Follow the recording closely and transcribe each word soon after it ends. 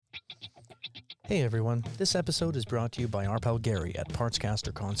Hey everyone, this episode is brought to you by our pal Gary at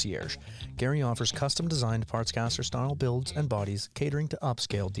Partscaster Concierge. Gary offers custom designed Partscaster style builds and bodies catering to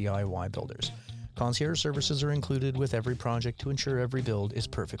upscale DIY builders. Concierge services are included with every project to ensure every build is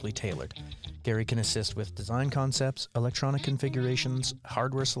perfectly tailored. Gary can assist with design concepts, electronic configurations,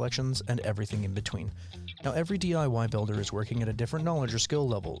 hardware selections, and everything in between. Now, every DIY builder is working at a different knowledge or skill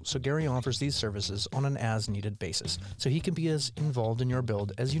level, so Gary offers these services on an as-needed basis, so he can be as involved in your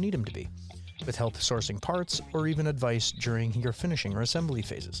build as you need him to be, with help sourcing parts or even advice during your finishing or assembly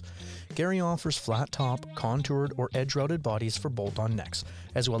phases. Gary offers flat top, contoured, or edge-routed bodies for bolt-on necks,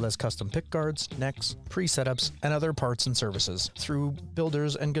 as well as custom pickguards, necks, pre-setups, and other parts and services through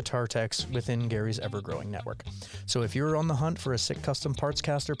builders and guitar techs within Gary's ever-growing network. So if you're on the hunt for a sick custom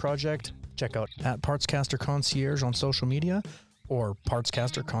Partscaster project, check out at Partscaster Concierge on social media or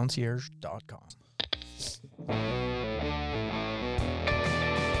partscasterconcierge.com.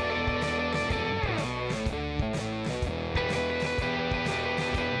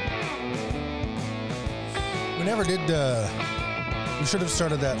 We never did, we should have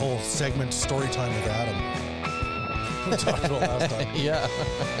started that whole segment story time with Adam. We talked about last time. Yeah.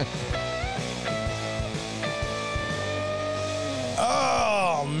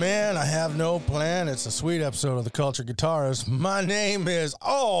 Oh, man, I have no plan. It's a sweet episode of The Culture Guitarist. My name is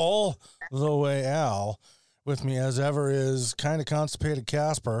All the Way Al. With me, as ever, is kind of constipated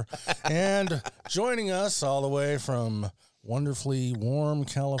Casper. And joining us all the way from wonderfully warm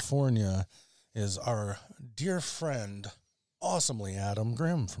California is our dear friend, awesomely Adam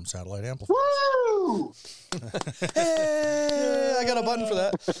Grimm from Satellite Amplifiers. Woo! Hey, I got a button for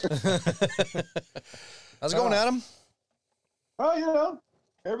that. How's it going, Adam? Oh,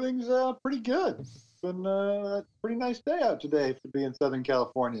 everything's pretty good. It's been a pretty nice day out today to be in Southern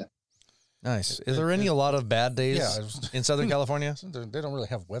California. Nice. Is there a lot of bad days in Southern California? They don't really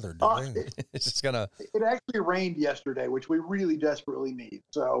have weather, do they? It's just gonna. It actually rained yesterday, which we really desperately need.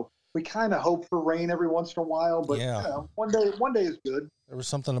 So we kind of hope for rain every once in a while, but one day is good. There was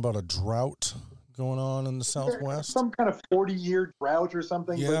something about a drought going on in the Southwest. Some kind of 40-year drought or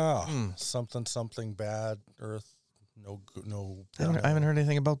something. Yeah, something bad. Earth, no. I haven't heard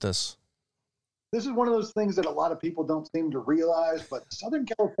anything about this. This is one of those things that a lot of people don't seem to realize, but Southern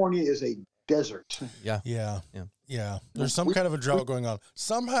California is a desert. Yeah. There's some kind of a drought going on.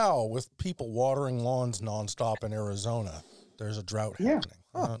 Somehow, with people watering lawns nonstop in Arizona, there's a drought happening.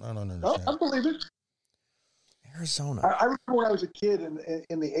 I don't understand. I believe it. Arizona. I remember when I was a kid in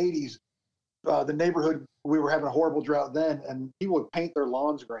the 80s, the neighborhood, we were having a horrible drought then, and people would paint their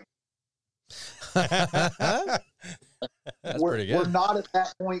lawns green. That's pretty good. We're not at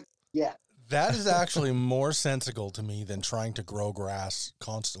that point yet. That is actually more sensical to me than trying to grow grass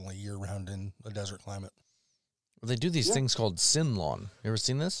constantly year-round in a desert climate. Well, they do these things called sin lawn. You ever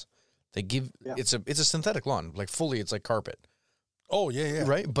seen this? They give it's a synthetic lawn, like fully, it's like carpet. Oh yeah,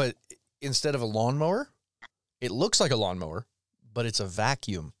 right. But instead of a lawnmower, it looks like a lawnmower, but it's a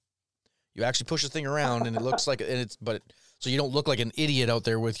vacuum. You actually push the thing around, and it looks like so you don't look like an idiot out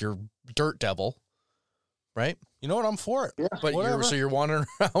there with your dirt devil, right? You know what? I'm for it. Yeah, but you're wandering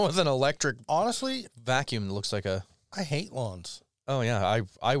around with an electric, honestly, vacuum that looks like a. I hate lawns. Oh yeah,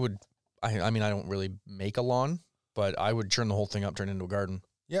 I would. I mean, I don't really make a lawn, but I would turn the whole thing up, turn it into a garden.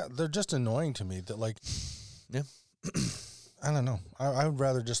 Yeah, they're just annoying to me. That yeah. I don't know. I would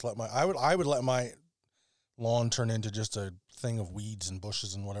rather just let I would let my lawn turn into just a thing of weeds and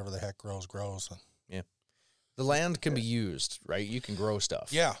bushes and whatever the heck grows. Yeah. The land can be used, right? You can grow stuff.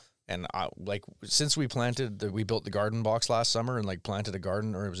 Yeah. And since we built the garden box last summer and planted a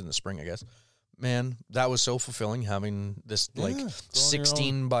garden, or it was in the spring, I guess. Man, that was so fulfilling having this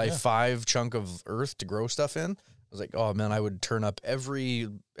 16 by 5 chunk of earth to grow stuff in. I was like, oh man, I would turn up every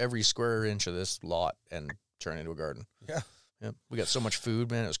square inch of this lot and turn it into a garden. Yeah. Yeah. We got so much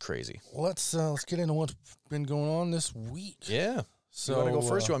food, man. It was crazy. Well, let's get into what's been going on this week. Yeah. So you want to go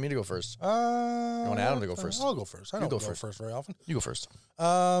first? Or you want me to go first? You want Adam to go first? I'll go first. I don't go first very often. You go first.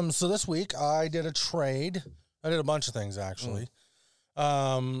 So this week I did a trade. I did a bunch of things actually.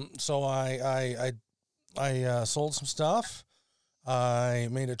 So I sold some stuff. I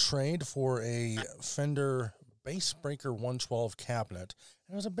made a trade for a Fender Bass Breaker 112 cabinet.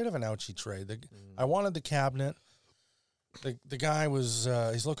 And it was a bit of an ouchy trade. I wanted the cabinet. The guy was,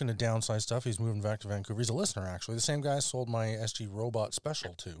 he's looking to downsize stuff. He's moving back to Vancouver. He's a listener, actually. The same guy sold my SG Robot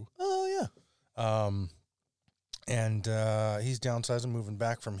Special to. Oh, yeah. And he's downsizing, moving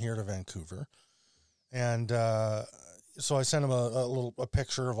back from here to Vancouver. And so I sent him a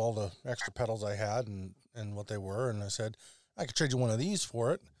picture of all the extra pedals I had and what they were. And I said, I could trade you one of these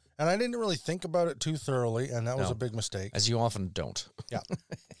for it. And I didn't really think about it too thoroughly, and that was a big mistake. As you often don't. Yeah.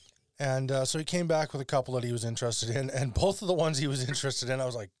 And so he came back with a couple that he was interested in, and both of the ones he was interested in, I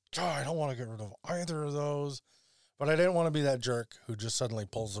was like, oh, I don't want to get rid of either of those. But I didn't want to be that jerk who just suddenly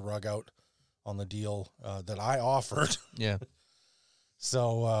pulls the rug out on the deal that I offered. Yeah.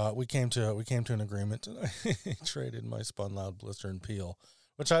 So we came to an agreement, and I traded my Spun Loud Blister and Peel,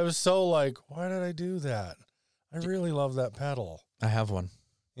 which I was so like, why did I do that? I really love that pedal. I have one.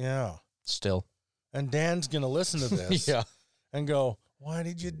 Yeah. Still. And Dan's going to listen to this Yeah. and go, why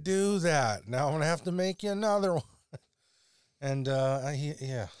did you do that? Now I'm going to have to make you another one. And, but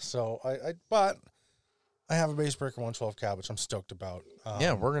I have a Bass Breaker 112 cab, which I'm stoked about.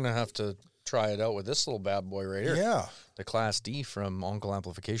 Yeah, we're going to have to try it out with this little bad boy right here. Yeah. The Class D from Uncle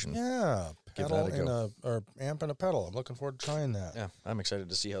Amplification. Yeah. Give Pedal that a go. or amp and a pedal. I'm looking forward to trying that. Yeah, I'm excited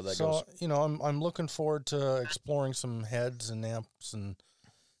to see how that So, goes. I'm looking forward to exploring some heads and amps and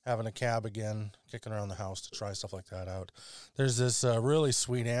having a cab again, kicking around the house to try stuff like that out. There's this really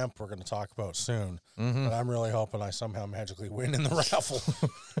sweet amp we're going to talk about soon, but I'm really hoping I somehow magically win in the raffle.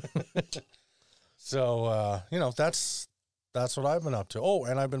 So, that's what I've been up to. Oh,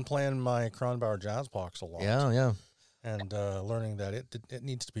 and I've been playing my Kronbauer Jazz Box a lot. Yeah. And learning that it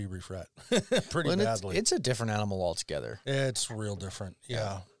needs to be refret pretty badly. It's a different animal altogether. It's real different.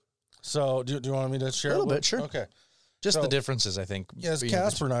 Yeah. So do you want me to share A little bit, sure. Okay. Just So- the differences, I think. Yes,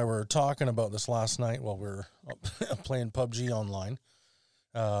 Casper and I were talking about this last night while we were playing PUBG online,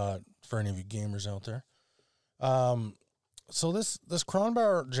 for any of you gamers out there. So this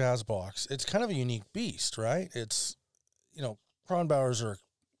Kronbauer Jazz Box, it's kind of a unique beast, right? It's, Kronbauers are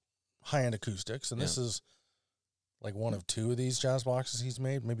high-end acoustics, and this is like one of two of these jazz boxes he's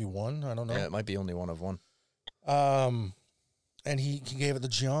made, maybe one, I don't know. Yeah, it might be only one of one. And he gave it the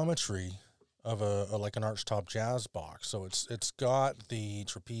geometry of like an archtop jazz box. So it's got the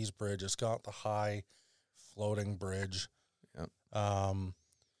trapeze bridge, it's got the high floating bridge. Yep. And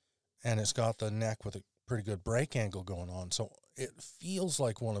it's got the neck with a pretty good break angle going on. So it feels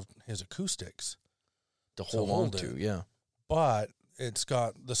like one of his acoustics To hold on hold to, it. yeah. but it's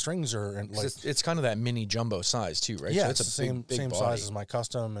got the strings are in like It's kind of that mini jumbo size too, right? yeah, So it's it's the a same big same body. size as my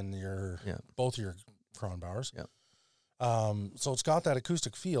custom and both your Kronbauers. Yeah. So it's got that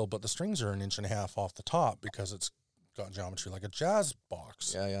acoustic feel, but the strings are 1.5 inches off the top because it's got geometry like a jazz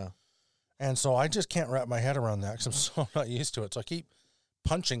box. Yeah. And so I just can't wrap my head around that because I'm so not used to it. So I keep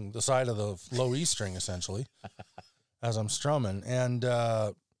punching the side of the low E string essentially as I'm strumming. And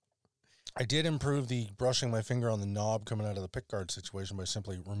I did improve the brushing my finger on the knob coming out of the pickguard situation by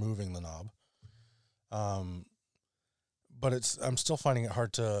simply removing the knob. But I'm still finding it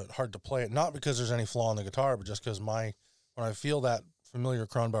hard to play it. Not because there's any flaw in the guitar, but just because when I feel that familiar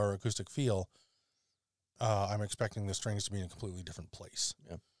Kronbauer acoustic feel, I'm expecting the strings to be in a completely different place.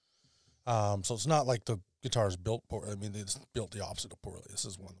 Yeah. So it's not like the guitar is built poorly. I mean, it's built the opposite of poorly. This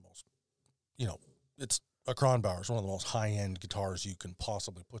is one of the most, it's a Kronbauer. It's one of the most high-end guitars you can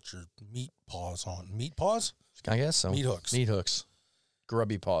possibly put your meat paws on. Meat paws? I guess so. Meat hooks. Meat hooks.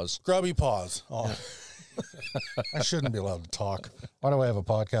 Grubby paws. Grubby paws. Oh. Yeah. I shouldn't be allowed to talk. Why do I have a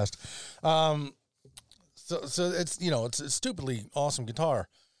podcast? So it's, it's a stupidly awesome guitar,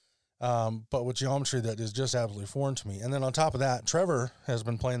 but with geometry that is just absolutely foreign to me. And then on top of that, Trevor has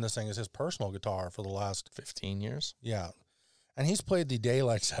been playing this thing as his personal guitar for the last 15 years. Yeah. And he's played the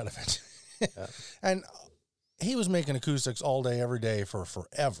daylights out of it. Yeah. And he was making acoustics all day, every day for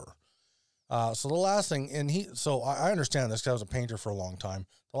forever. So the last thing, I understand this because I was a painter for a long time.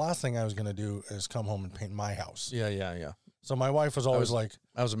 The last thing I was going to do is come home and paint my house. Yeah. So my wife was always like,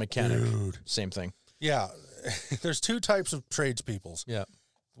 I was a mechanic. Dude. Same thing. yeah, there's two types of tradespeoples. Yeah.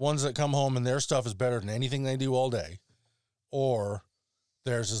 Ones that come home and their stuff is better than anything they do all day, or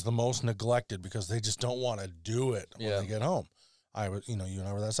theirs is the most neglected because they just don't want to do it when they get home. I was, you and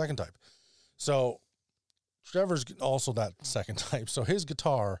I were that second type. So Trevor's also that second type. So his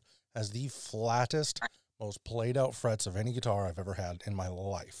guitar has the flattest, most played out frets of any guitar I've ever had in my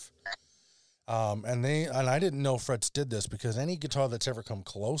life. And I didn't know frets did this because any guitar that's ever come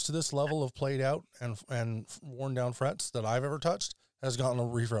close to this level of played out and worn down frets that I've ever touched has gotten a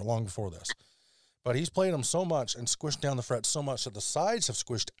refret long before this. But he's played them so much and squished down the frets so much that the sides have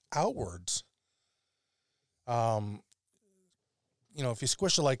squished outwards. If you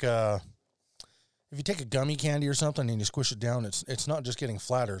squish it if you take a gummy candy or something and you squish it down, it's not just getting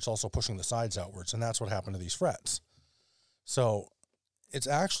flatter, it's also pushing the sides outwards, and that's what happened to these frets. So it's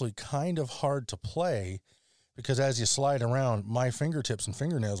actually kind of hard to play because as you slide around, my fingertips and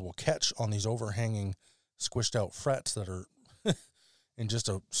fingernails will catch on these overhanging, squished out frets that are in just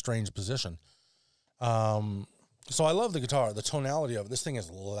a strange position. So I love the guitar, the tonality of it. This thing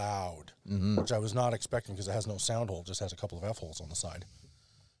is loud, which I was not expecting because it has no sound hole, just has a couple of F holes on the side.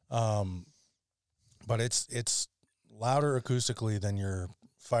 But it's louder acoustically than your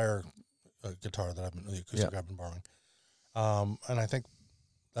fire guitar the acoustic I've been borrowing. And I think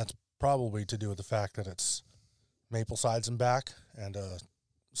that's probably to do with the fact that it's maple sides and back and a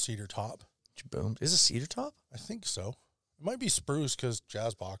cedar top. Boom. Is it cedar top? I think so. It might be spruce because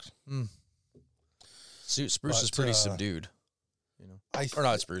jazz box. Spruce is pretty subdued, you know, or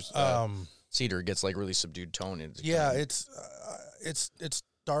not spruce. Cedar gets like really subdued tone. It's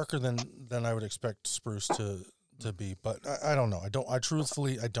darker than I would expect spruce to be, but I don't know. I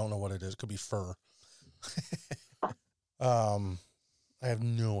truthfully don't know what it is. It could be fir. I have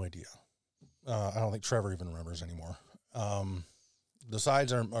no idea. I don't think Trevor even remembers anymore. The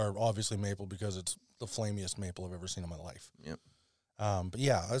sides are obviously maple because it's the flamiest maple I've ever seen in my life. Yep. But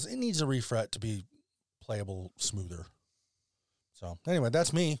yeah, it needs a refret to be playable smoother. So anyway,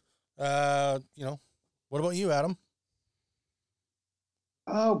 that's me. What about you, Adam?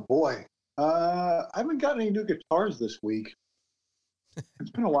 Oh boy. I haven't gotten any new guitars this week. It's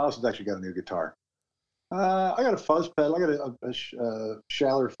been a while since I actually got a new guitar. I got a fuzz pedal. I got a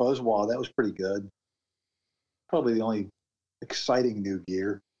Schaller fuzz wah. That was pretty good. Probably the only exciting new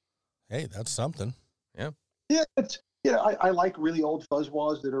gear. Hey, that's something. Yeah. Yeah, I like really old fuzz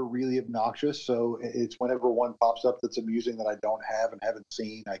wahs that are really obnoxious. So it's whenever one pops up that's amusing that I don't have and haven't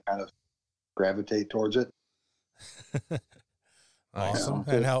seen, I kind of gravitate towards it. Awesome.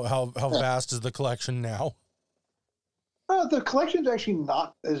 And how vast is the collection now? The collection's actually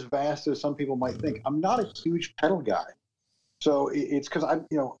not as vast as some people might think. I'm not a huge pedal guy, so it's because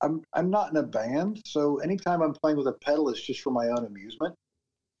I'm not in a band. So anytime I'm playing with a pedal, it's just for my own amusement.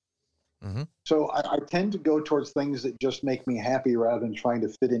 Mm-hmm. So I tend to go towards things that just make me happy rather than trying to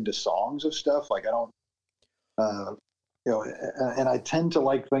fit into songs of stuff. Like I don't, and I tend to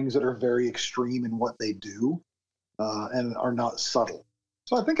like things that are very extreme in what they do and are not subtle.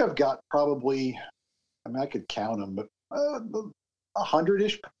 So I think I've got probably, I could count them, but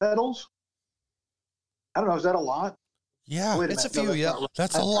 100-ish pedals. I don't know. Is that a lot? Yeah, it's a few. Yeah,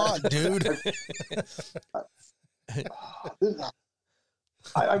 that's a lot, dude.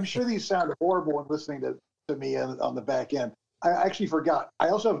 I'm sure these sound horrible when listening to me on the back end. I actually forgot. I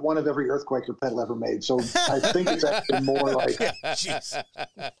also have one of every Earthquaker pedal ever made, so I think it's actually more like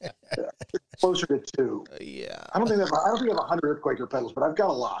closer to 2. Yeah. I don't think I have 100 Earthquaker pedals, but I've got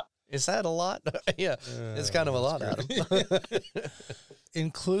a lot. Is that a lot? Yeah, it's kind of a lot, Adam.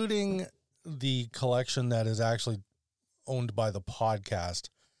 Including the collection that is actually owned by the podcast,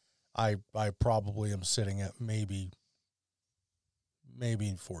 I probably am sitting at maybe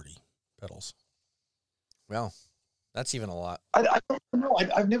 40 pedals. Well, that's even a lot. I don't know.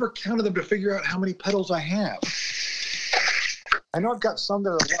 I've never counted them to figure out how many pedals I have. I know I've got some that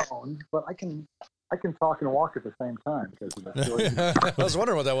are alone, but I can talk and walk at the same time because of that. I was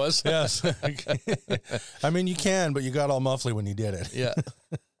wondering what that was. Yes. I mean, you can, but you got all muffly when you did it. Yeah.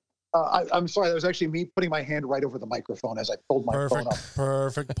 I'm sorry. That was actually me putting my hand right over the microphone as I pulled my phone up.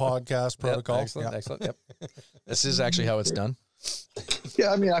 Perfect podcast protocol. Yep, excellent. Excellent. Yep. This is actually how it's done.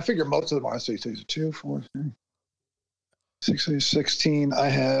 Yeah, I mean, I figure most of them are. So 2, 4, 6, 16. I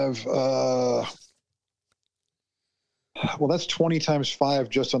have, well, that's 20 times 5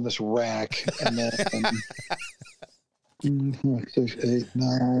 just on this rack. And then 6, 8,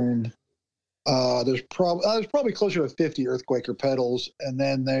 9. There's probably closer to 50 Earthquaker pedals. And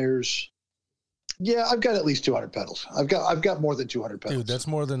then I've got at least 200 pedals. I've got more than 200 pedals. Dude, that's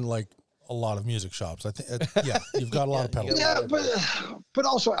more than like a lot of music shops. I think, you've got a lot of pedals. Yeah, but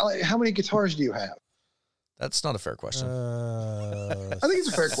also, how many guitars do you have? That's not a fair question. I think it's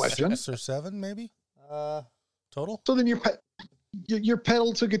a fair question. 6 or 7, maybe total. So then your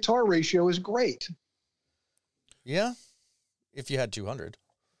pedal to guitar ratio is great. Yeah, if you had 200.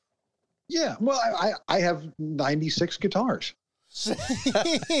 Yeah, well, I have 96 guitars. So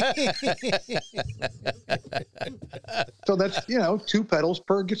that's 2 pedals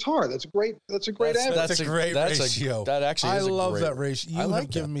per guitar. That's great. That's a great average. That's a great ratio. That actually is love that ratio. You have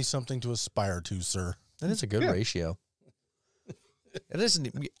like given me something to aspire to, sir. That is a good ratio. It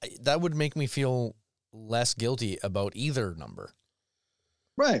isn't. That would make me feel less guilty about either number.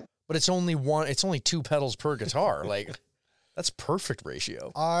 Right. But it's only 2 pedals per guitar. Like, that's perfect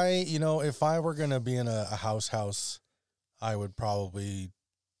ratio. If I were gonna be in a house, I would probably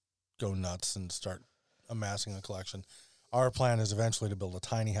go nuts and start amassing a collection. Our plan is eventually to build a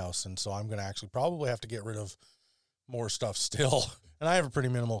tiny house, and so I'm going to actually probably have to get rid of more stuff still. And I have a pretty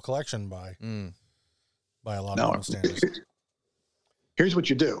minimal collection by a lot of people's standards. Here's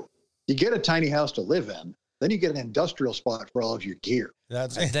what you do. You get a tiny house to live in, then you get an industrial spot for all of your gear.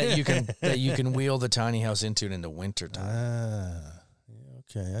 That you can wheel the tiny house into in the wintertime.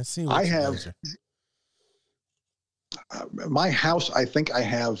 Okay, I see. I have my house. I think I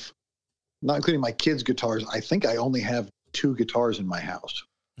have, not including my kids' guitars. I think I only have 2 guitars in my house.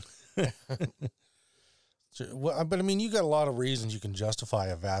 Well, but I mean, you got a lot of reasons you can justify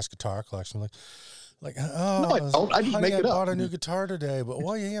a vast guitar collection. No, I don't. I just honey, make it I up. bought a new guitar today, but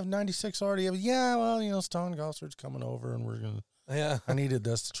well, you have 96 already. Yeah, well, Stan Gossard's coming over, and we're gonna. Yeah, I needed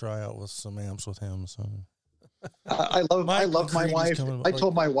this to try out with some amps with him. So I love my wife. coming, I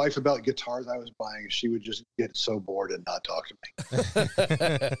told my wife about guitars I was buying. She would just get so bored and not talk to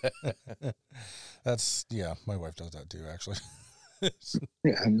me. Yeah, my wife does that too, actually.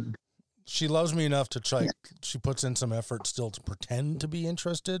 Yeah. She loves me enough to try. She puts in some effort still to pretend to be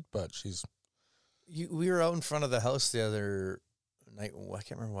interested, but she's. we were out in front of the house the other night. I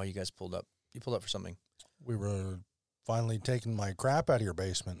can't remember why you guys pulled up. You pulled up for something. We were finally taking my crap out of your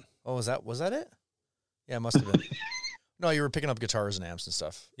basement. Oh, was that it? Yeah, it must have been. No, you were picking up guitars and amps and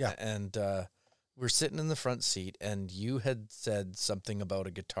stuff. Yeah. And we're sitting in the front seat, and you had said something about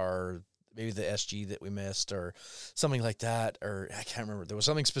a guitar, maybe the SG that we missed or something like that, or I can't remember. There was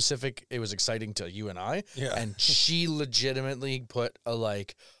something specific. It was exciting to you and I. Yeah. And she legitimately put a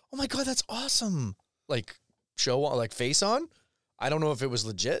oh my God, that's awesome. Show on, face on. I don't know if it was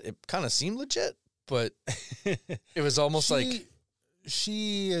legit. It kind of seemed legit, but it was almost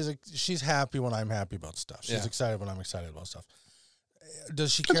she's happy when I'm happy about stuff. She's excited when I'm excited about stuff.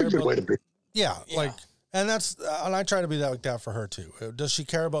 Does she That's care a good about way to be. Yeah, and and I try to be like that for her too. Does she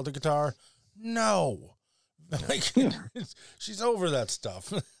care about the guitar? No. She's over that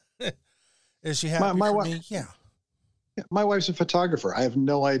stuff. Is she happy for me? Yeah. My wife's a photographer. I have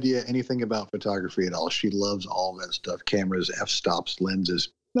no idea anything about photography at all. She loves all that stuff. Cameras, f-stops,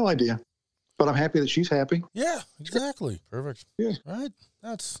 lenses. No idea. But I'm happy that she's happy. Yeah, exactly. perfect. Yeah. Right?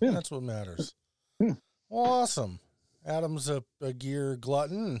 That's what matters. Yeah. Awesome. Adam's a gear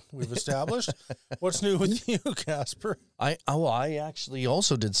glutton, we've established. What's new with you, Casper? I actually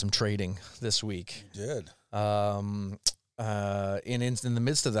also did some trading this week. You did. In the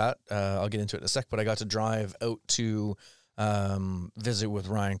midst of that, I'll get into it in a sec, but I got to drive out to visit with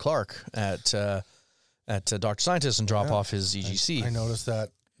Ryan Clark at Dr. Scientist and drop off his EGC. I noticed that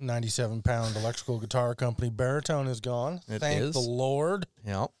 97-pound electrical guitar company baritone is gone. Thank the Lord.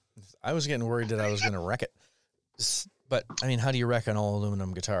 Yeah. I was getting worried that I was going to wreck it. But, I mean, how do you wreck an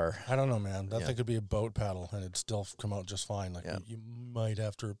all-aluminum guitar? I don't know, man. That thing could be a boat paddle, and it'd still come out just fine. You might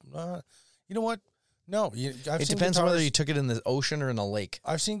have to... you know what? No. It depends on whether you took it in the ocean or in a lake.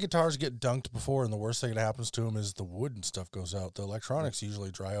 I've seen guitars get dunked before, and the worst thing that happens to them is the wood and stuff goes out. The electronics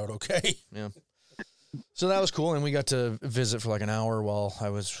usually dry out okay. Yeah. So that was cool, and we got to visit for an hour while I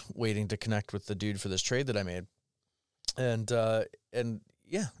was waiting to connect with the dude for this trade that I made. And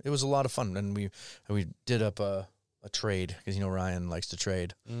yeah, it was a lot of fun. And we did up a trade because Ryan likes to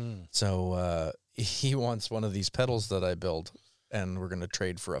trade. So he wants one of these pedals that I build, and we're going to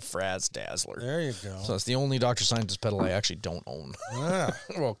trade for a Fraz Dazzler. There you go. So it's the only Dr. Scientist pedal I actually don't own. Yeah.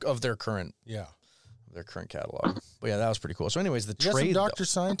 Well, of their current catalog. But yeah, that was pretty cool. So anyways, the you trade. You got some Dr.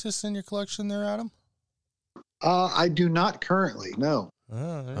 Scientists in your collection there, Adam? I do not currently. No.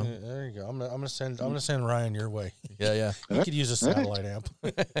 Oh, there you go. I'm gonna send Ryan your way. Yeah. He could use a satellite amp.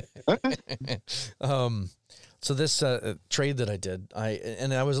 So this trade that I did,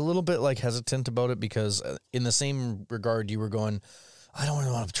 I was a little bit hesitant about it because in the same regard you were going, I don't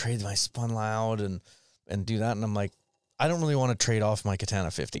really want to trade my Spun Loud and do that, and I'm like, I don't really want to trade off my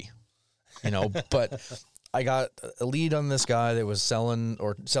Katana 50, but I got a lead on this guy that was selling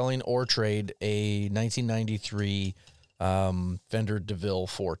or trade a 1993 Fender DeVille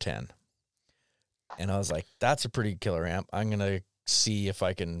 410. And I was like, that's a pretty killer amp. I'm going to see if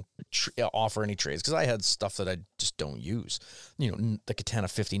I can offer any trades, because I had stuff that I just don't use. The Katana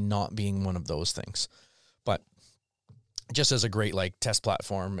 50 not being one of those things. But just as a great test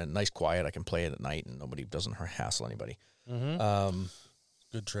platform and nice quiet, I can play it at night and nobody doesn't hassle anybody. Mm-hmm.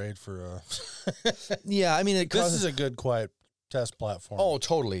 Good trade for yeah, I mean this is a good quiet test platform. Oh,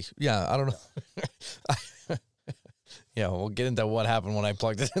 totally. Yeah, I don't know. Yeah, we'll get into what happened when I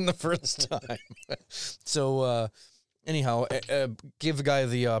plugged it in the first time. So anyhow, give the guy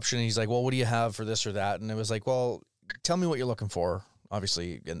the option. He's like, well, what do you have for this or that? And it was like, well, tell me what you're looking for,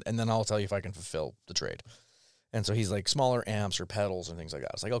 obviously, and then I'll tell you if I can fulfill the trade. And so he's like, smaller amps or pedals and things like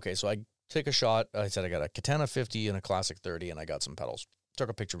that. It's like, okay, so I take a shot. I said I got a Katana 50 and a Classic 30, and I got some pedals. Took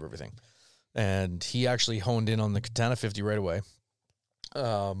a picture of everything. And he actually honed in on the Katana 50 right away.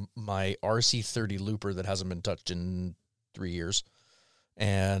 My RC30 looper that hasn't been touched in 3 years,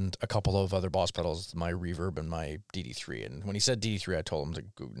 and a couple of other Boss pedals, my Reverb and my DD3. And when he said DD3, I told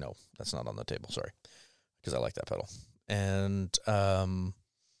him no, that's not on the table. Sorry, because I like that pedal. And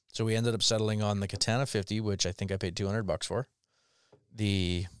So we ended up settling on the Katana 50, which I think I paid $200 for.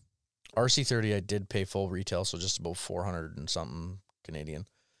 The RC30 I did pay full retail, so just about 400 and something Canadian.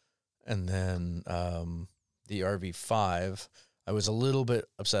 And then the RV5, I was a little bit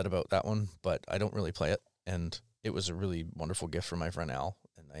upset about that one, but I don't really play it. And it was a really wonderful gift from my friend Al,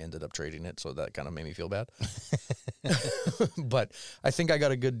 and I ended up trading it, so that kind of made me feel bad. But I think I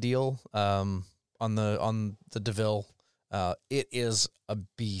got a good deal on the DeVille. It is a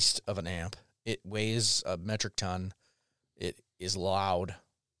beast of an amp. It weighs a metric ton. It is loud,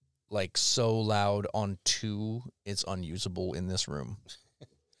 like so loud on 2, it's unusable in this room.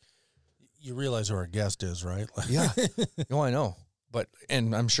 You realize who our guest is, right? Yeah. No, I know.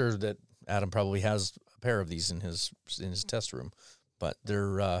 And I'm sure that Adam probably has a pair of these in his test room, but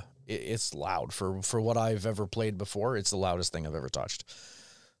they're it's loud for what I've ever played before. It's the loudest thing I've ever touched,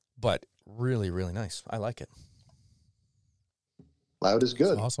 but really, really nice. I like it. Loud is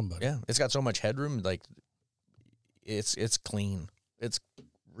good. That's awesome, buddy. Yeah. It's got so much headroom. Like it's clean. It's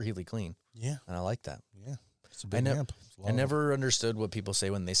really clean. Yeah. And I like that. Yeah. It's a big amp. I never understood what people say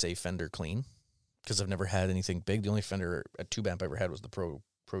when they say Fender clean, because I've never had anything big. The only Fender tube amp I ever had was the Pro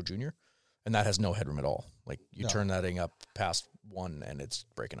Junior, and that has no headroom at all. Like you turn that thing up past 1 and it's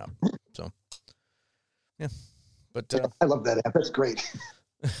breaking up. So yeah, but I love that amp. That's great.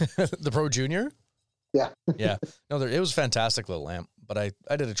 the Pro Junior. Yeah. Yeah. No, it was a fantastic little amp, but I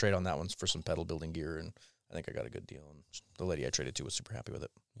did a trade on that one for some pedal building gear, and I think I got a good deal. And the lady I traded to was super happy with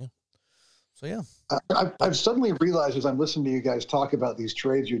it. Yeah. So, yeah. I've suddenly realized as I'm listening to you guys talk about these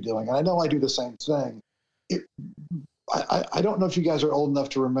trades you're doing, and I know I do the same thing. I don't know if you guys are old enough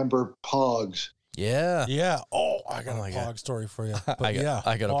to remember Pogs. Yeah. Yeah. Oh, I got a Pog story for you. But I got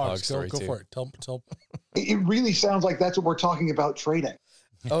a Pog story go too. Go for it. Tell. It really sounds like that's what we're talking about trading.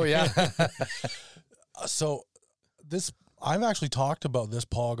 Oh, yeah. So I've actually talked about this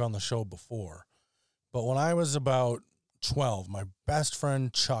Pog on the show before, but when I was about 12, my best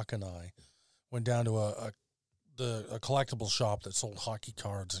friend Chuck and I went down to a collectible shop that sold hockey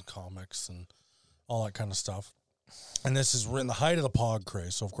cards and comics and all that kind of stuff. And this is in the height of the Pog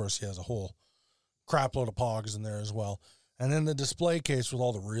craze. So, of course, he has a whole crap load of Pogs in there as well. And then the display case with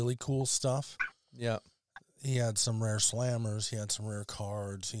all the really cool stuff. Yeah. He had some rare slammers. He had some rare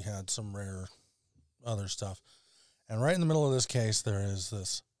cards. He had some rare other stuff. And right in the middle of this case, there is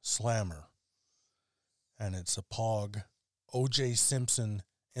this slammer. And it's a Pog O.J. Simpson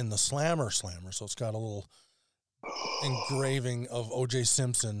in the slammer. So it's got a little engraving of O.J.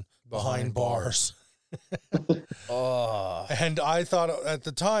 Simpson behind bars. Oh. And I thought at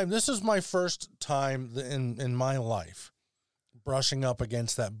the time, this is my first time in my life brushing up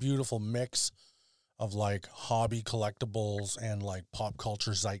against that beautiful mix of like hobby collectibles and like pop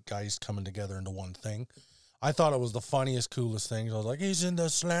culture zeitgeist coming together into one thing. I thought it was the funniest, coolest thing. I was like, he's in the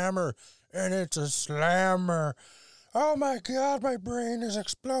slammer and it's a slammer. Oh my God, my brain is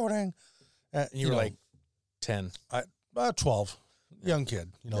exploding. And, You were like 10. 12, young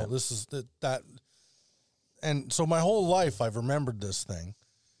kid. This is that. And so my whole life I've remembered this thing,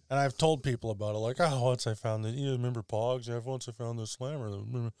 and I've told people about it. Like, once I found that, you remember Pogs? Once I found the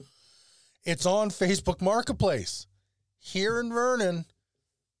slammer. It's on Facebook Marketplace here in Vernon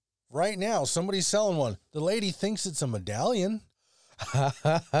right now. Somebody's selling one. The lady thinks it's a medallion.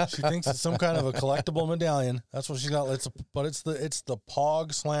 She thinks it's some kind of a collectible medallion. That's what she got. It's the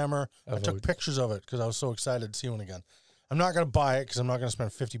Pog Slammer. I took pictures of it because I was so excited to see one again. I'm not going to buy it because I'm not going to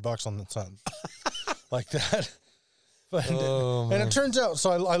spend $50 on something like that. But and it turns out,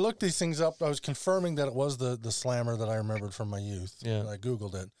 so I looked these things up. I was confirming that it was the Slammer that I remembered from my youth. Yeah. I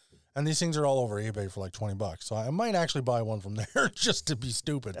Googled it. And these things are all over eBay for like $20. So I might actually buy one from there just to be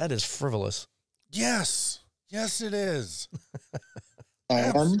stupid. That is frivolous. Yes. Yes, it is.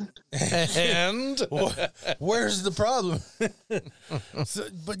 And Where's the problem?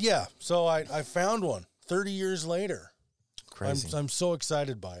 So I found one 30 years later. Crazy. I'm so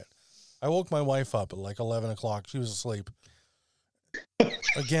excited by it. I woke my wife up at like 11 o'clock. She was asleep.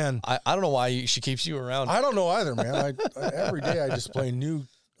 Again. I don't know why she keeps you around. I don't know either, man. I every day I display new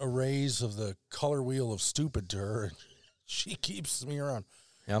arrays of the color wheel of stupid to her, and she keeps me around.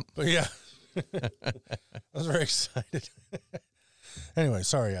 Yep. But yeah, I was very excited. Anyway,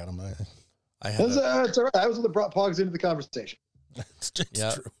 sorry, Adam. it's all right. I was the that brought Pogs into the conversation. It's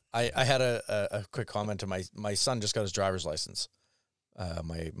true. I had a quick comment to my son just got his driver's license.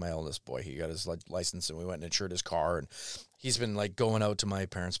 My eldest boy, he got his license, and we went and insured his car, and he's been like going out to my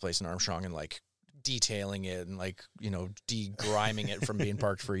parents' place in Armstrong and like detailing it and like, de-griming it from being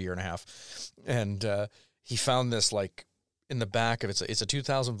parked for a year and a half. And he found this like in the back of it's a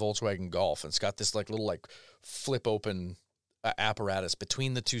 2000 Volkswagen Golf, and it's got this like little like flip open apparatus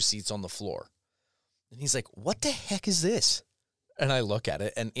between the two seats on the floor. And he's like, what the heck is this? And I look at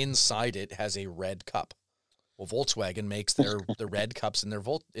it, and inside it has a red cup. Well, Volkswagen makes the red cups in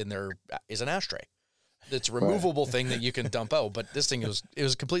their is an ashtray. It's a removable thing that you can dump out, but this thing it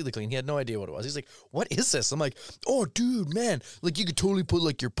was completely clean. He had no idea what it was. He's like, "What is this?" I'm like, "Oh, dude, man, like you could totally put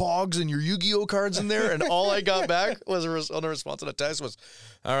like your Pogs and your Yu-Gi-Oh cards in there." And all I got back was on a response to the text was,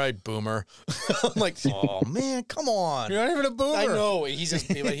 "All right, boomer." I'm like, "Oh man, come on, You're not even a boomer." I know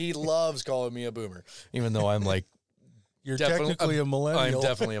he loves calling me a boomer, even though I'm like, you're technically a millennial. I'm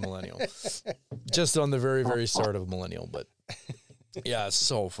definitely a millennial, just on the very, very start of millennial, but. Yeah, it's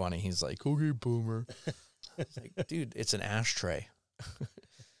so funny. He's like, okay, boomer. It's like, dude, it's an ashtray.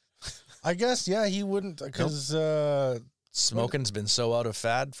 I guess, yeah, he wouldn't, because... smoking's been so out of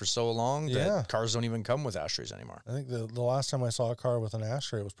fad for so long that cars don't even come with ashtrays anymore. I think the last time I saw a car with an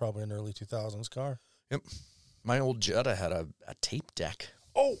ashtray was probably an early 2000s car. Yep. My old Jetta had a tape deck.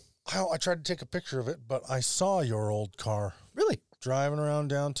 Oh, I tried to take a picture of it, but I saw your old car. Really? Driving around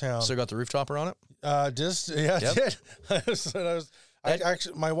downtown. So got the roof topper on it? I did.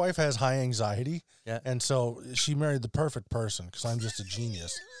 Actually, my wife has high anxiety, and so she married the perfect person because I'm just a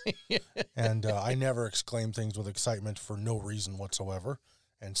genius, and I never exclaim things with excitement for no reason whatsoever,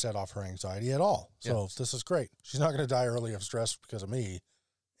 and set off her anxiety at all. So this is great. She's not going to die early of stress because of me.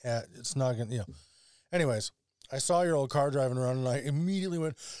 It's not going to, Anyways, I saw your old car driving around, and I immediately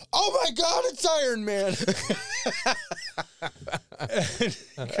went, "Oh my God, it's Iron Man!"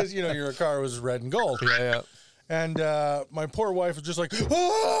 Because your car was red and gold. Yeah. And my poor wife was just like,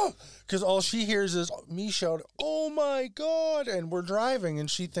 "Oh!" Because all she hears is me shout, "Oh my God!" And we're driving,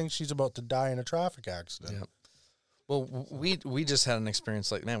 and she thinks she's about to die in a traffic accident. Yep. Well, we just had an experience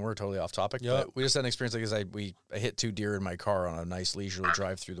like, man, we're totally off topic. Yep. But we just had an experience like this. I hit 2 deer in my car on a nice leisurely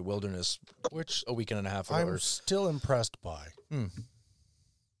drive through the wilderness, which a week and a half ago. I'm still impressed by. I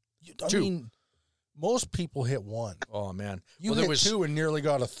 2. mean, most people hit 1. Oh man, You hit 2 and nearly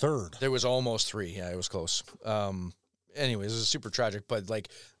got a 3rd. There was almost 3. Yeah, it was close. Anyways, it was super tragic, but like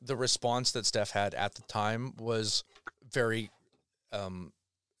the response that Steph had at the time was very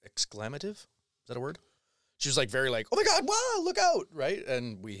exclamative. Is that a word? She was like very like, "Oh my God, wow, look out!" Right?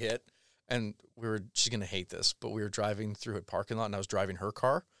 And we hit, and she's gonna hate this, but we were driving through a parking lot, and I was driving her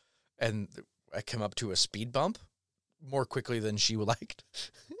car, and I came up to a speed bump more quickly than she liked.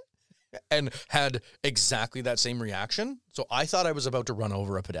 And had exactly that same reaction. So I thought I was about to run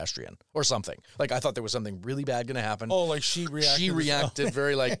over a pedestrian or something. Like I thought there was something really bad going to happen. Oh, like she reacted. She reacted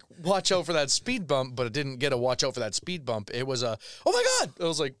very like, watch out for that speed bump, but it didn't get a watch out for that speed bump. It was a, oh my God. I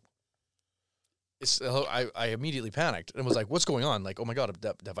was like, I immediately panicked and was like, what's going on? Like, oh my God,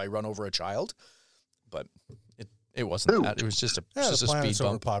 have I run over a child? But it wasn't that. It was just a speed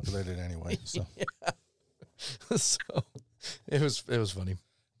bump. Overpopulated anyway. So. So it was funny.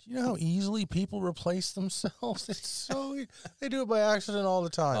 Do you know how easily people replace themselves? It's so they do it by accident all the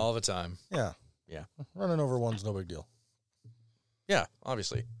time. All the time. Yeah. Yeah. Running over one's no big deal. Yeah,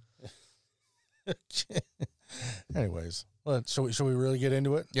 obviously. Anyways, should we really get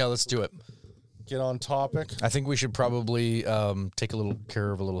into it? Yeah, let's do it. Get on topic. I think we should probably take a little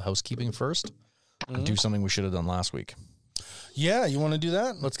care of a little housekeeping first. And do something we should have done last week. Yeah, you want to do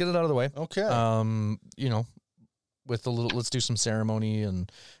that? Let's get it out of the way. Okay. With a little, let's do some ceremony and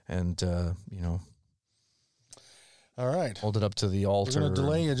all right, hold it up to the altar. We're going to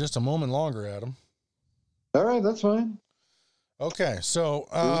delay you just a moment longer, Adam. All right, that's fine. Okay, so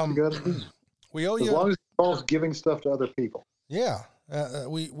we owe you, as long as it involves giving stuff to other people. Yeah,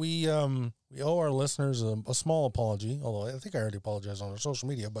 we owe our listeners a small apology. Although I think I already apologized on our social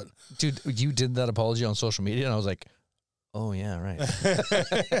media, but dude, you did that apology on social media, and I was like, oh yeah, right.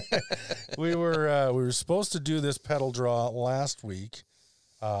 we were supposed to do this pedal draw last week,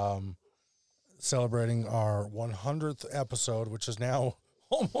 celebrating our 100th episode, which is now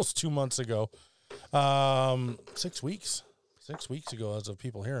almost 2 months ago. 6 weeks. 6 weeks ago, as of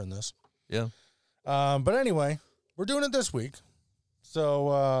people hearing this. Yeah. But anyway, we're doing it this week.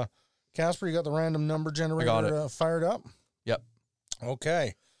 So, Casper, you got the random number generator fired up? Yep.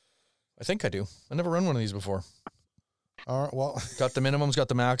 Okay. I think I do. I never run one of these before. All right, well. Got the minimums, got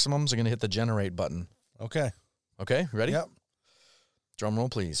the maximums. I'm going to hit the generate button. Okay. Okay, ready? Yep. Drum roll,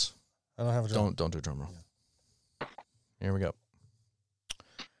 please. I don't have a drum. Don't do a drum roll. Yeah. Here we go.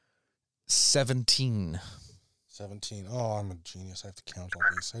 17. 17. Oh, I'm a genius. I have to count all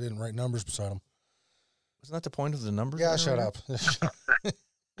these. I didn't write numbers beside them. Isn't that the point of the numbers? Yeah, shut up. 1,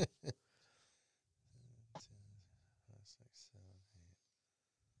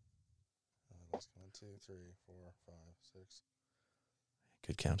 2, 3, 4, 5, 6.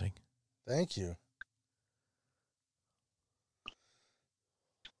 Good counting. Thank you.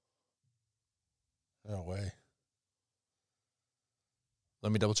 No way.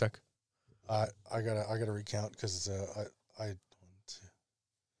 Let me double check. I gotta recount because I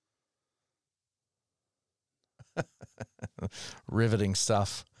Riveting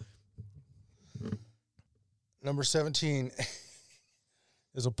stuff. Number 17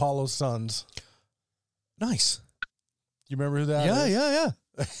 is Apollo's Sons. Nice. You remember who that is? Yeah.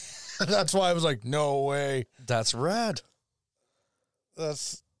 That's why I was like, no way. That's rad. There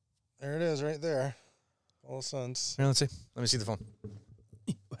it is right there. Apollo's Sons. Here, let's see. Let me see the phone.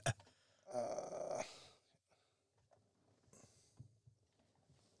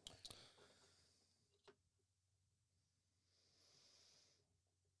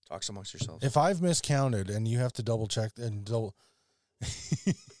 Talks amongst yourselves. If I've miscounted and you have to double check and that'd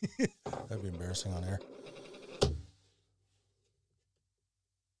be embarrassing on air.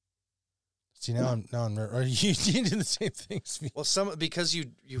 See, now I'm are you doing the same things? Well, because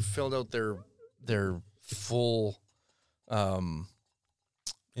you filled out their full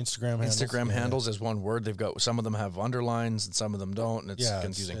Instagram handles as one word. They've got some of them have underlines and some of them don't, and it's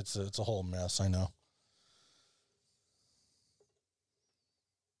confusing. It's a whole mess. I know.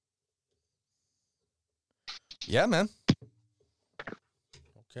 Yeah, man.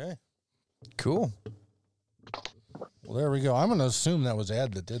 Okay. Cool. Well, there we go. I'm going to assume that was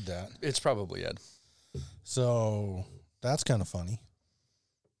Ed that did that. It's probably Ed. So that's kind of funny.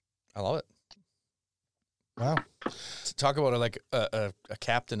 I love it. Wow. To talk about like a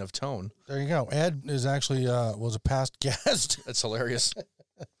captain of tone. There you go. Ed is actually was a past guest. That's hilarious.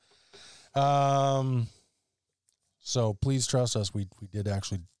 So please trust us. We did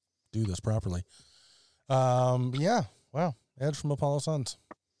actually do this properly. Yeah. Wow. Ed from Apollo Sons.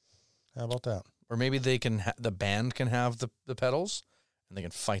 How about that? Or maybe they can the band can have the pedals and they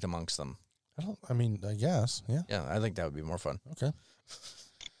can fight amongst them. I guess. Yeah. Yeah, I think that would be more fun. Okay.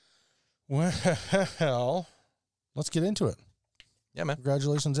 Well, let's get into it. Yeah, man.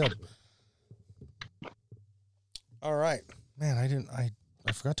 Congratulations, Ed. All right. Man,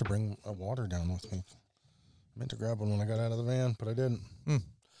 I forgot to bring a water down with me. I meant to grab one when I got out of the van, but I didn't.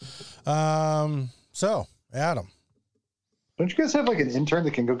 So, Adam. Don't you guys have like an intern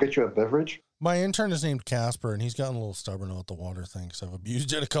that can go get you a beverage? My intern is named Casper, and he's gotten a little stubborn about the water thing because I've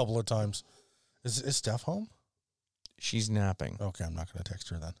abused it a couple of times. Is Steph home? She's napping. Okay, I'm not going to text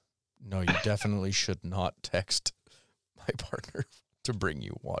her then. No, you definitely should not text my partner to bring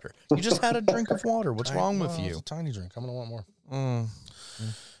you water. You just had a drink of water. What's wrong with you? It's a tiny drink. I'm going to want more.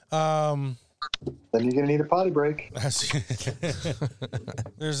 Then you're going to need a potty break.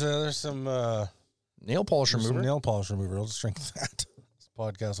 There's some nail polish remover. Some nail polish remover. I'll just drink that. This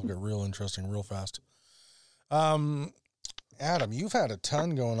podcast will get real interesting real fast. Adam, you've had a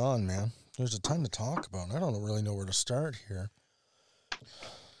ton going on, man. There's a ton to talk about. And I don't really know where to start here.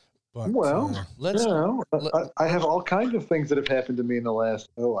 But, I have all kinds of things that have happened to me in the last,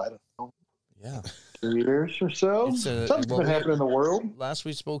 I don't know. Yeah. 2 years or so. Something's been happening in the world. Last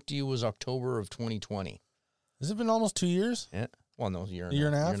we spoke to you was October of 2020. Has it been almost 2 years? Yeah. Well, no, a year and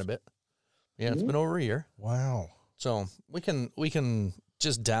a half? Year and a bit. Yeah, it's been over a year. Wow. So we can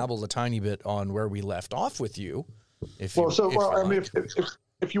just dabble a tiny bit on where we left off with you. If you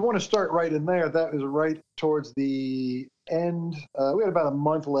want to start right in there, that was right towards the end. We had about a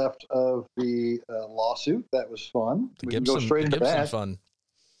month left of the lawsuit. That was fun. We can go straight into that. Fun.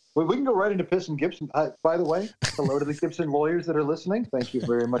 We can go right into Piss and Gibson. By the way, hello to the Gibson lawyers that are listening. Thank you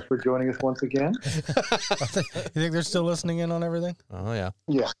very much for joining us once again. You think they're still listening in on everything? Oh, yeah.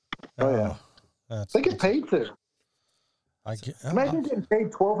 Yeah. Oh, yeah. They get paid to. Imagine getting paid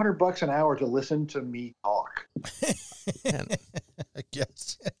 $1,200 an hour to listen to me talk. I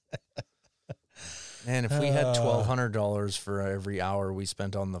guess. Man, if we had $1,200 for every hour we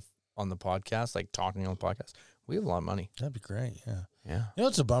spent on the podcast, like talking on the podcast, we have a lot of money. That'd be great. Yeah. Yeah. You know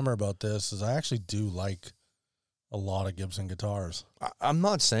what's a bummer about this is I actually do like a lot of Gibson guitars. I'm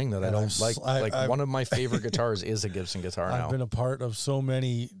not saying that I don't like one of my favorite guitars is a Gibson guitar now. I've been a part of so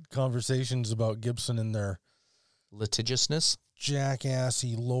many conversations about Gibson and their litigiousness,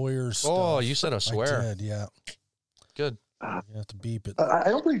 jackassy lawyer stuff. Oh, you said a swear. I did, yeah. Good. You have to beep it. I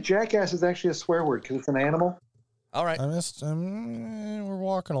don't believe jackass is actually a swear word because it's an animal. All right. We're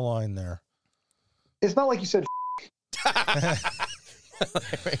walking a line there. It's not like you said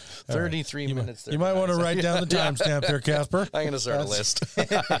 33 minutes. You might want to write down the timestamp there, Casper. I'm going to start a list.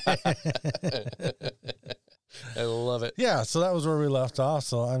 I love it. Yeah, so that was where we left off.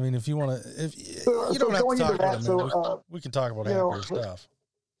 So, I mean, if you want to, you don't have to talk about it, we can talk about happier stuff.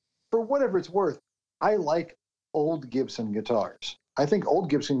 For whatever it's worth, I like old Gibson guitars. I think old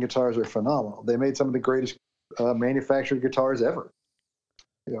Gibson guitars are phenomenal. They made some of the greatest manufactured guitars ever.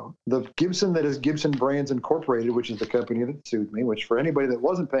 the Gibson that is Gibson Brands Incorporated, which is the company that sued me, which for anybody that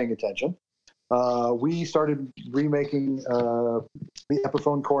wasn't paying attention, we started remaking the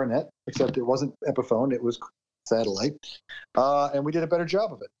Epiphone Coronet, except it wasn't Epiphone, it was satellite. And we did a better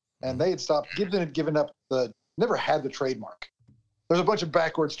job of it. And they had stopped, Gibson had given up never had the trademark. There's a bunch of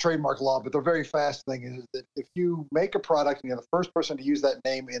backwards trademark law, but the very fast thing is that if you make a product and you're the first person to use that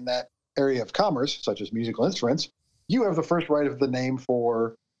name in that area of commerce, such as musical instruments, you have the first right of the name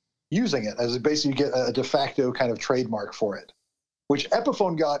for using it, as basically you get a de facto kind of trademark for it, which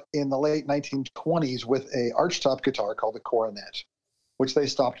Epiphone got in the late 1920s with a archtop guitar called the Coronet, which they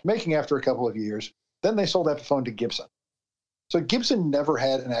stopped making after a couple of years. Then they sold Epiphone to Gibson. So Gibson never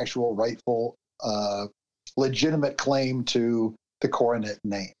had an actual rightful, legitimate claim to the Coronet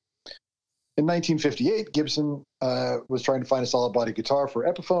name. In 1958, Gibson was trying to find a solid body guitar for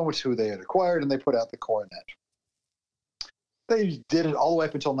Epiphone, which is who they had acquired, and they put out the Coronet. They did it all the way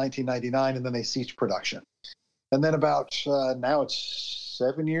up until 1999, and then they ceased production. And then about now it's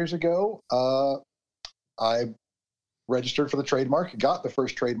 7 years ago, I registered for the trademark, got the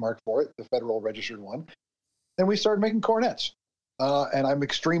first trademark for it, the federal registered one, and we started making cornets. And I'm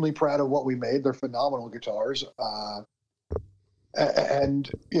extremely proud of what we made. They're phenomenal guitars. And,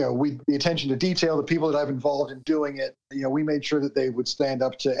 the attention to detail, the people that I've involved in doing it, we made sure that they would stand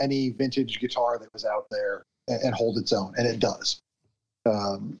up to any vintage guitar that was out there and hold its own, and it does.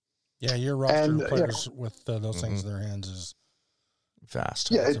 Your roster of players with those things in their hands is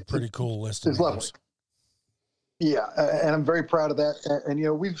vast. Yeah, it's a pretty cool list. It's lovely. Yeah, and I'm very proud of that. And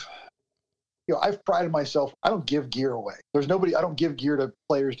I've prided myself. I don't give gear away. I don't give gear to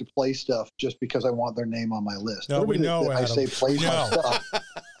players to play stuff just because I want their name on my list. No, we know, I say plays my stuff.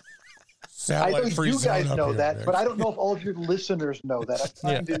 I know you guys know that, but I don't know if all of your listeners know that.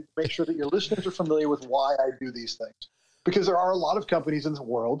 I'm trying to make sure that your listeners are familiar with why I do these things. Because there are a lot of companies in the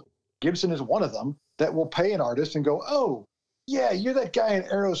world, Gibson is one of them, that will pay an artist and go, oh, yeah, you're that guy in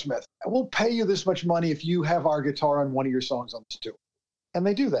Aerosmith. We'll pay you this much money if you have our guitar on one of your songs on this tour. And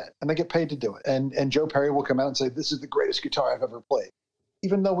they do that, and they get paid to do it. And Joe Perry will come out and say, this is the greatest guitar I've ever played.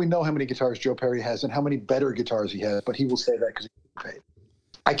 Even though we know how many guitars Joe Perry has and how many better guitars he has, but he will say that because he's paid.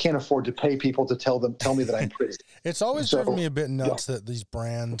 I can't afford to pay people to tell me that I'm pretty. It's always driven me a bit nuts that these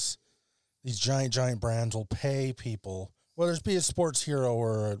brands, these giant brands will pay people, whether it be a Sports Hero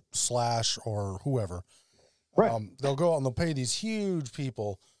or a Slash or whoever. Right. They'll go out and they'll pay these huge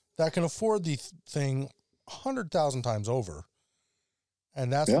people that can afford the thing 100,000 times over.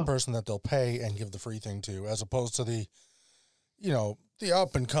 And that's the person that they'll pay and give the free thing to, as opposed to the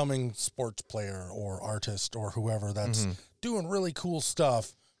up and coming sports player or artist or whoever that's doing really cool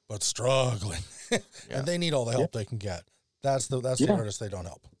stuff, but struggling. And they need all the help they can get. That's the artist they don't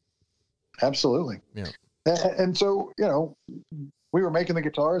help. Absolutely. Yeah. And so, we were making the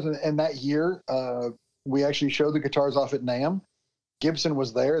guitars, and that year we actually showed the guitars off at NAMM. Gibson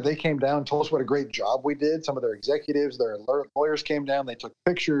was there. They came down, told us what a great job we did. Some of their executives, their lawyers came down. They took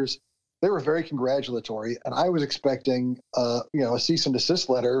pictures. They were very congratulatory. And I was expecting, a cease and desist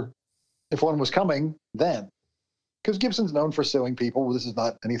letter if one was coming then. Because Gibson's known for suing people. This is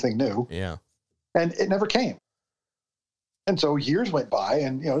not anything new. Yeah. And it never came. And so years went by,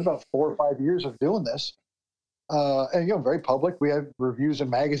 and, it was about 4 or 5 years of doing this. And, very public. We have reviews in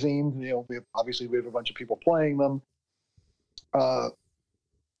magazines. We have a bunch of people playing them.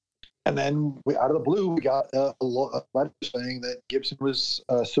 And then out of the blue, we got a letter saying that Gibson was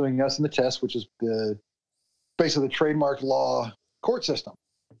suing us in the test, which is basically the trademark law court system,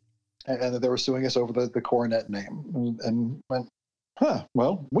 and that they were suing us over the Coronet name. And went,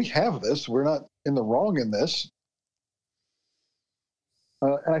 well, we have this. We're not in the wrong in this.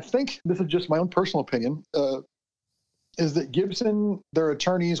 And I think this is just my own personal opinion, is that Gibson, their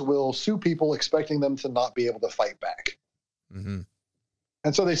attorneys will sue people expecting them to not be able to fight back. Mm-hmm.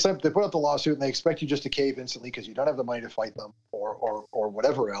 And so they put out the lawsuit, and they expect you just to cave instantly because you don't have the money to fight them or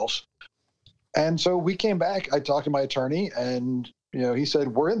whatever else. And so we came back. I talked to my attorney, and he said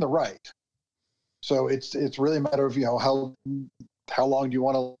we're in the right. So it's really a matter of how long do you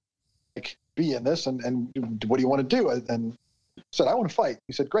want to be in this, and what do you want to do? And I said I want to fight.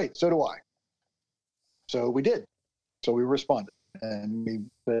 He said great, so do I. So we did. So we responded, and we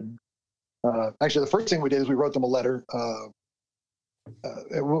said actually the first thing we did is we wrote them a letter.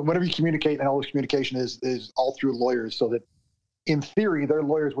 Whenever you communicate, and all this communication is all through lawyers, so that in theory their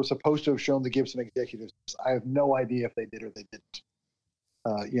lawyers were supposed to have shown the Gibson executives. I have no idea if they did or they didn't.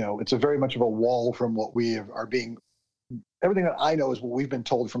 It's a very much of a wall from what we are being. Everything that I know is what we've been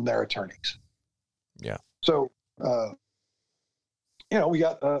told from their attorneys. Yeah. So, we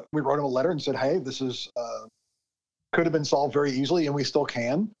wrote them a letter and said, hey, this is could have been solved very easily, and we still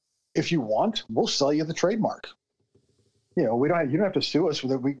can. If you want, we'll sell you the trademark. You know, you don't have to sue us.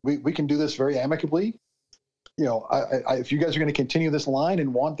 We can do this very amicably. You know, if you guys are going to continue this line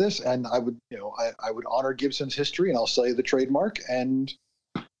and want this, and I would honor Gibson's history, and I'll sell you the trademark. And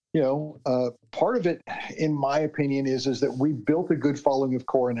you know, part of it, in my opinion, is that we built a good following of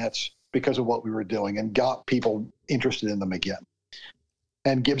coronets because of what we were doing and got people interested in them again.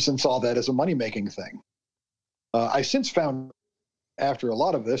 And Gibson saw that as a money-making thing. I since found, after a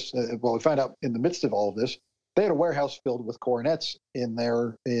lot of this, we found out in the midst of all of this, they had a warehouse filled with coronets in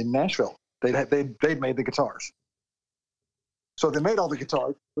Nashville. They'd made the guitars. So they made all the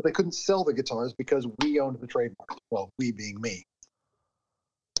guitars, but they couldn't sell the guitars because we owned the trademark. Well, we being me.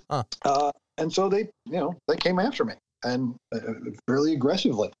 Huh. And so they came after me, and fairly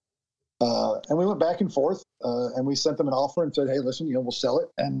aggressively. And we went back and forth, and we sent them an offer and said, hey, listen, we'll sell it.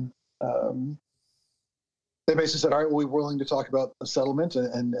 And they basically said, all right, well, we're willing to talk about a settlement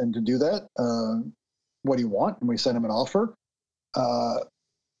and to do that. What do you want? And we sent them an offer.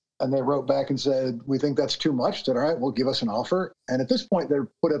 And they wrote back and said, we think that's too much. Said, all right, well, give us an offer. And at this point, they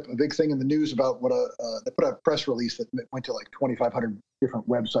put up a big thing in the news about they put out a press release that went to like 2,500 different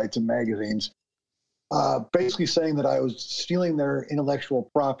websites and magazines, basically saying that I was stealing their intellectual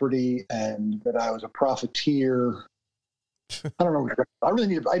property and that I was a profiteer. I don't know. I really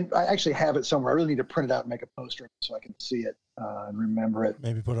need to, I actually have it somewhere. I really need to print it out and make a poster so I can see it and remember it.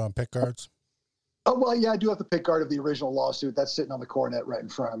 Maybe put it on pick cards. Oh, well, yeah, I do have the pick guard of the original lawsuit. That's sitting on the coronet right in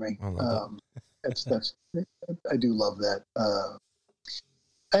front of me. I do love that.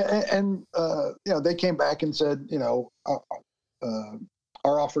 They came back and said,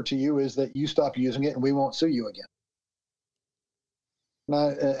 our offer to you is that you stop using it and we won't sue you again.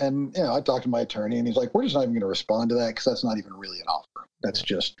 I talked to my attorney and he's like, we're just not even going to respond to that because that's not even really an offer. That's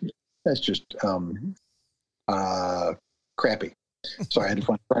just crappy. Sorry, I had to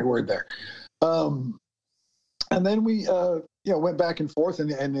find the right word there. And then we, went back and forth, and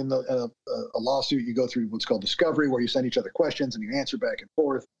in a lawsuit, you go through what's called discovery, where you send each other questions and you answer back and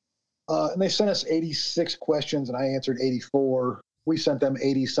forth. And they sent us 86 questions, and I answered 84. We sent them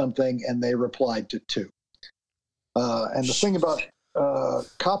 80 something, and they replied to 2. And the thing about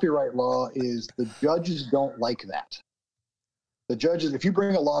copyright law is the judges don't like that. The judges, if you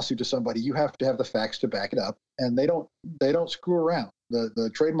bring a lawsuit to somebody, you have to have the facts to back it up, and they don't screw around.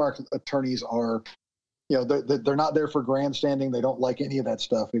 The trademark attorneys are, they're not there for grandstanding. They don't like any of that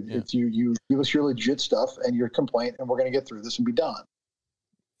stuff. It's you give us your legit stuff and your complaint, and we're going to get through this and be done.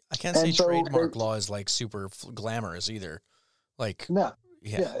 I can't say trademark law is like super glamorous either. Like, no,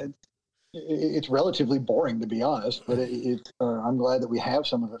 it's relatively boring, to be honest. But I'm glad that we have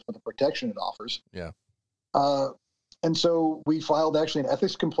some of it for the protection it offers. Yeah. And so we filed actually an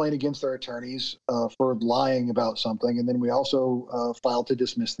ethics complaint against their attorneys for lying about something. And then we also filed to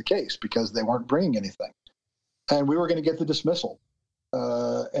dismiss the case because they weren't bringing anything. And we were going to get the dismissal.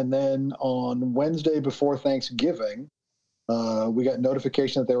 And then on Wednesday before Thanksgiving, we got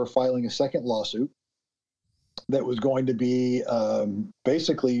notification that they were filing a second lawsuit that was going to be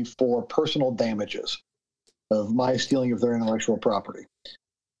basically for personal damages of my stealing of their intellectual property.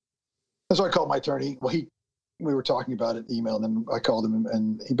 And so I called my attorney. Well, we were talking about it in email, and then I called him,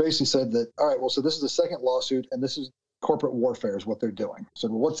 and he basically said that, all right, well, so this is the second lawsuit, and this is corporate warfare is what they're doing. I said,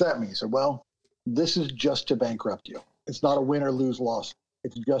 well, what's that mean? He said, well, this is just to bankrupt you. It's not a win or lose lawsuit.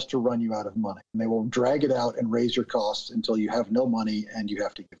 It's just to run you out of money. And they will drag it out and raise your costs until you have no money and you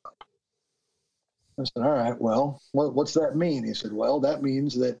have to give up. I said, all right, well, what's that mean? He said, well, that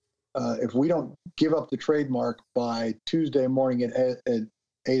means that if we don't give up the trademark by Tuesday morning at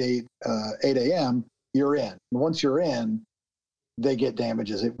 8 a.m., you're in. And once you're in, they get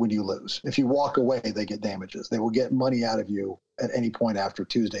damages when you lose. If you walk away, they get damages. They will get money out of you at any point after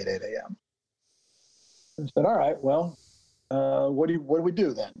Tuesday at 8 a.m. I said, all right, well, what do we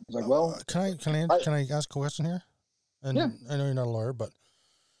do then? He's like, well, can I ask a question here? And yeah. I know you're not a lawyer, but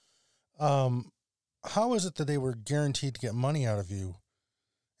how is it that they were guaranteed to get money out of you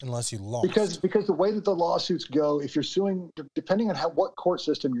unless you lost? Because the way that the lawsuits go, if you're suing, depending on what court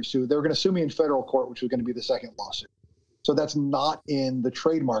system you're suing, they were going to sue me in federal court, which was going to be the second lawsuit. So that's not in the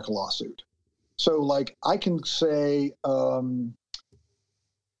trademark lawsuit. So like I can say, I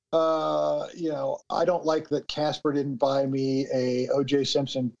don't like that Casper didn't buy me a O.J.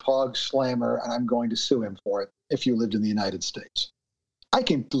 Simpson Pog Slammer, and I'm going to sue him for it if you lived in the United States. I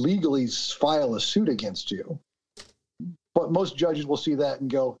can legally file a suit against you, but most judges will see that and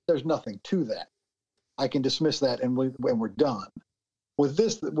go, there's nothing to that. I can dismiss that and we're done. With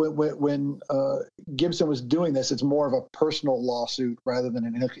this, when Gibson was doing this, it's more of a personal lawsuit rather than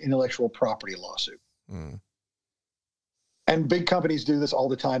an intellectual property lawsuit. Mm. And big companies do this all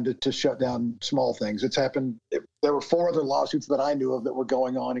the time to shut down small things. It's happened. There were 4 other lawsuits that I knew of that were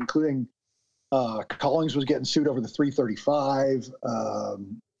going on, including Collings was getting sued over the 335.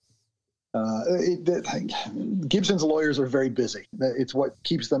 Gibson's lawyers are very busy. It's what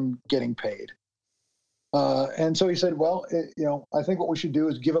keeps them getting paid. And so he said, well, I think what we should do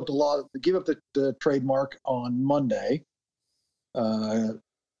is give up the trademark on Monday, and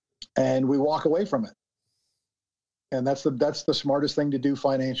we walk away from it. And that's the smartest thing to do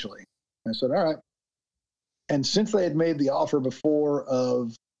financially. I said, all right. And since they had made the offer before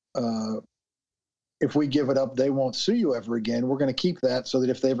of, if we give it up, they won't sue you ever again, we're going to keep that so that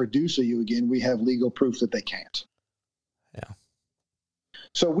if they ever do sue you again, we have legal proof that they can't. Yeah.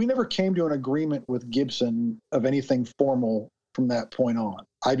 So we never came to an agreement with Gibson of anything formal from that point on.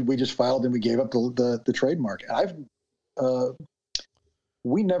 We just filed and we gave up the trademark. And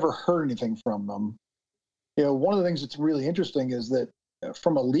we never heard anything from them. One of the things that's really interesting is that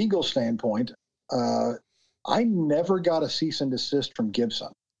from a legal standpoint, I never got a cease and desist from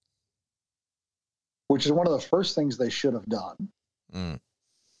Gibson, which is one of the first things they should have done. Mm.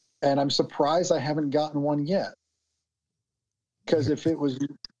 And I'm surprised I haven't gotten one yet. Because if it was,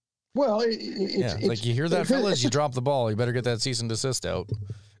 well, it's like you hear that, fellas, you drop the ball. You better get that cease and desist out.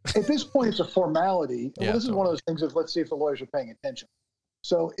 At this point, it's a formality. Yeah, well, this is one of those things of let's see if the lawyers are paying attention.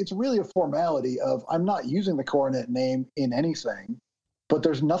 So it's really a formality of I'm not using the Coronet name in anything, but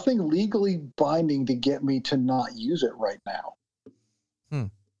there's nothing legally binding to get me to not use it right now.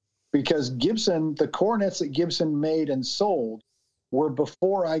 Because Gibson, the Coronets that Gibson made and sold were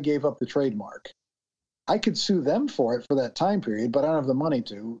before I gave up the trademark. I could sue them for it for that time period, but I don't have the money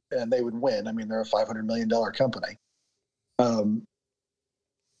to, and they would win. I mean, they're a $500 million company.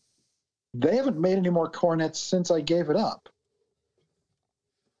 They haven't made any more Coronets since I gave it up.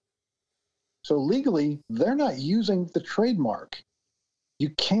 So legally, they're not using the trademark. You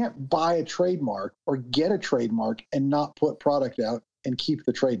can't buy a trademark or get a trademark and not put product out and keep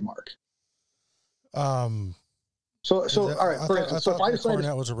the trademark. All right. For instance, if I decided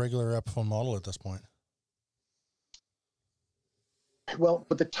Coronet was a regular Epiphone model at this point. Well,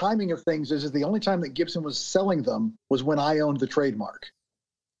 but the timing of things is the only time that Gibson was selling them was when I owned the trademark.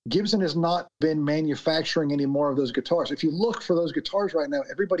 Gibson has not been manufacturing any more of those guitars. If you look for those guitars right now,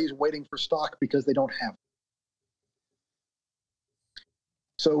 everybody's waiting for stock because they don't have them.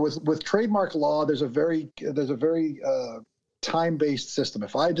 So with trademark law, there's a very time-based system.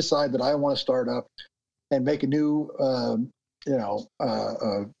 If I decide that I want to start up and make a new, a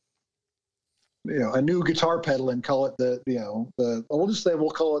new guitar pedal and call it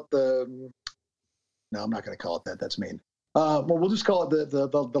we'll call it no, I'm not going to call it that. That's mean. We'll just call it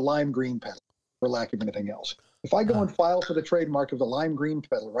the lime green pedal, for lack of anything else. If I go and file for the trademark of the lime green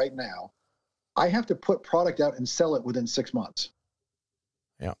pedal right now, I have to put product out and sell it within 6 months.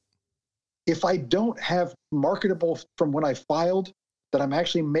 Yeah. If I don't have marketable from when I filed that I'm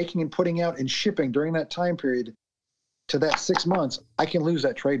actually making and putting out and shipping during that time period to that 6 months, I can lose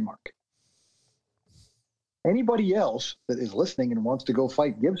that trademark. Anybody else that is listening and wants to go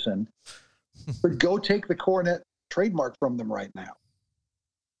fight Gibson would go take the Coronet trademark from them right now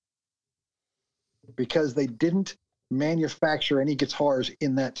because they didn't manufacture any guitars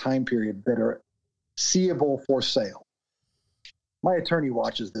in that time period that are seeable for sale. My attorney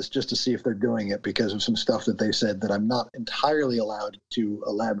watches this just to see if they're doing it because of some stuff that they said that I'm not entirely allowed to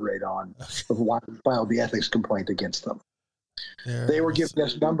elaborate on of why we filed the ethics complaint against them. They were giving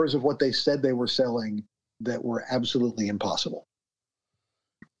us numbers of what they said they were selling that were absolutely impossible.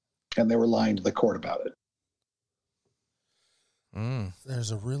 And they were lying to the court about it.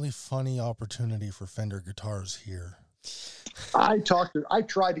 There's a really funny opportunity for Fender guitars here. I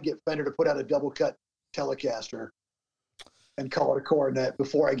tried to get Fender to put out a double cut Telecaster and call it a Coronet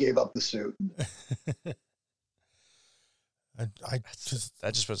before I gave up the suit. That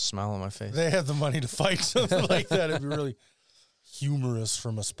just puts a smile on my face. They had the money to fight something like that. It'd be really humorous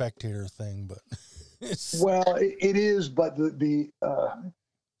from a spectator thing, but it is. But the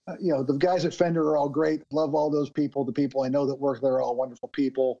guys at Fender are all great. Love all those people. The people I know that work there are all wonderful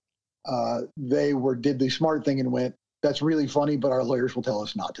people. They did the smart thing and went, that's really funny, but our lawyers will tell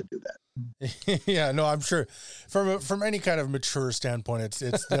us not to do that. Yeah, no, I'm sure from any kind of mature standpoint,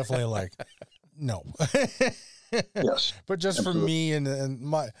 it's definitely like, no. Yes. But just absolutely. For me and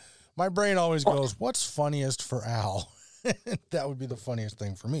my brain always goes, what's funniest for Al? That would be the funniest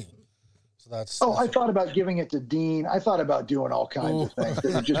thing for me. So that's I thought about giving it to Dean. I thought about doing all kinds of things.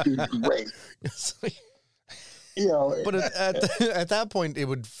 It would just be great. But at that point, it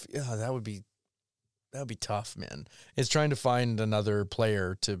would that would be tough, man. It's trying to find another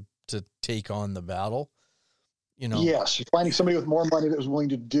player to take on the battle. Yes, finding somebody with more money that was willing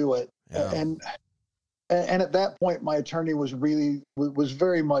to do it. Yeah. And at that point, my attorney was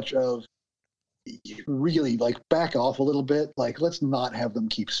very much of, really, like, back off a little bit. Like, let's not have them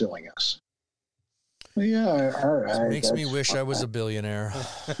keep suing us. Yeah, all right. It makes me wish I was a billionaire.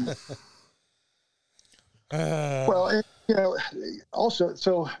 Well, also,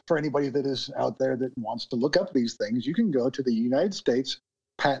 so for anybody that is out there that wants to look up these things, you can go to the United States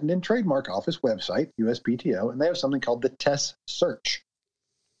Patent and Trademark Office website, USPTO, and they have something called the TESS search.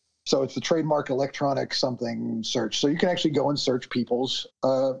 So it's the trademark electronic something search. So you can actually go and search people's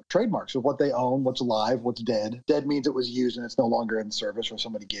trademarks of what they own, what's alive, what's dead. Dead means it was used and it's no longer in service or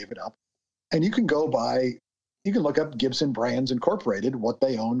somebody gave it up. And you can look up Gibson Brands Incorporated, what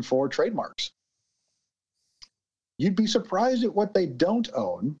they own for trademarks. You'd be surprised at what they don't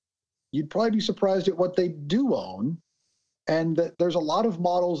own. You'd probably be surprised at what they do own. And that there's a lot of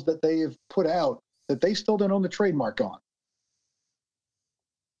models that they have put out that they still don't own the trademark on.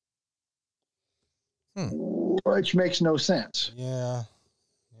 Which makes no sense. Yeah.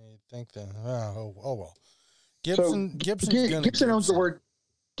 You think that. Oh well. Gibson owns the word.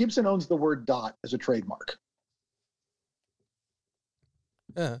 Gibson owns the word "dot" as a trademark.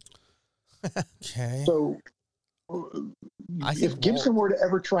 Okay. So, if Gibson were to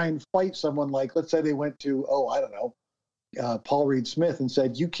ever try and fight someone, like, let's say they went to, Paul Reed Smith and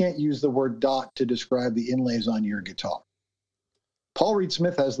said, you can't use the word "dot" to describe the inlays on your guitar. Paul Reed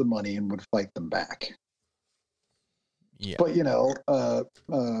Smith has the money and would fight them back. Yeah. But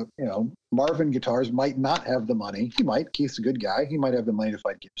Marvin Guitars might not have the money. He might. Keith's a good guy. He might have the money to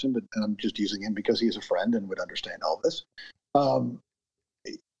fight Gibson, but I'm just using him because he's a friend and would understand all this.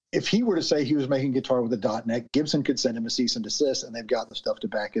 If he were to say he was making a guitar with a dot neck, Gibson could send him a cease and desist, and they've got the stuff to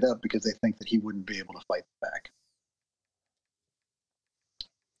back it up because they think that he wouldn't be able to fight back.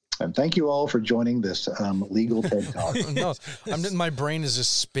 And thank you all for joining this legal TED Talk. No, my brain is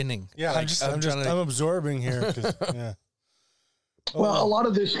just spinning. Yeah, I'm absorbing here. Yeah. Well, a lot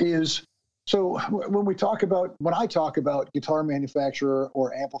of this is, so when I talk about guitar manufacturer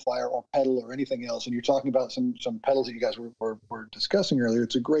or amplifier or pedal or anything else, and you're talking about some pedals that you guys were discussing earlier,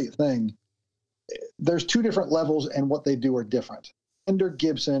 it's a great thing. There's two different levels, and what they do are different. Fender,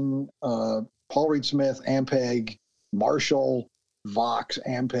 Gibson, Paul Reed Smith, Ampeg, Marshall, Vox,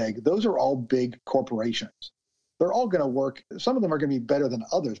 Ampeg, those are all big corporations. They're all going to work. Some of them are going to be better than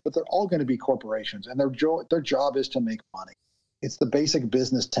others, but they're all going to be corporations, and their job is to make money. It's the basic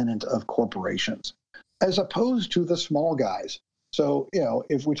business tenet of corporations, as opposed to the small guys. So,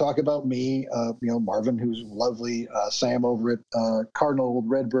 if we talk about me, Marvin, who's lovely, Sam over at Cardinal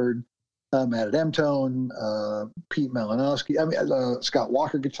Redbird, Matt at M-Tone, Pete Malinowski, Scott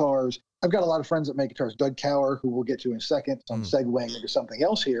Walker Guitars. I've got a lot of friends that make guitars. Doug Cower, who we'll get to in a second. So I'm segueing into something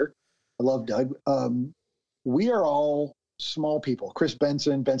else here. I love Doug. We are all small people. Chris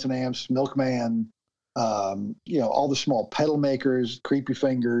Benson, Benson Amps, Milkman, all the small pedal makers, Creepy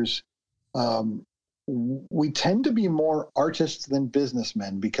Fingers. We tend to be more artists than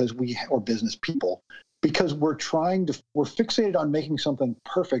businessmen or business people, because we're fixated on making something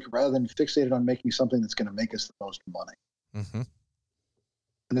perfect rather than fixated on making something that's going to make us the most money. Mm-hmm.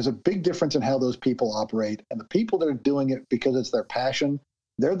 And there's a big difference in how those people operate. And the people that are doing it because it's their passion,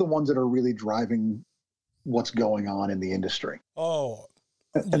 they're the ones that are really driving what's going on in the industry. Oh.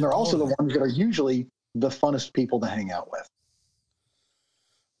 And they're also the ones that are usually the funnest people to hang out with.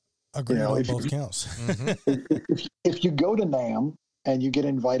 Agree on both counts. Mm-hmm. If you go to NAMM and you get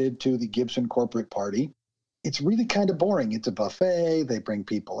invited to the Gibson corporate party, it's really kind of boring. It's a buffet. They bring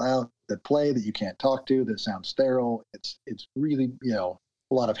people out that play that you can't talk to, that sound sterile. It's really,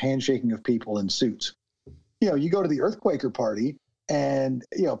 a lot of handshaking of people in suits. You go to the Earthquaker party and,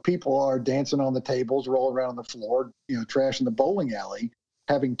 people are dancing on the tables, rolling around on the floor, trashing the bowling alley,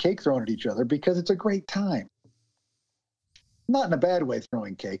 having cake thrown at each other because it's a great time. Not in a bad way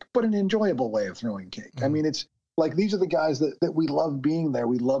throwing cake, but an enjoyable way of throwing cake. Mm-hmm. I mean, it's like, these are the guys that we love being there.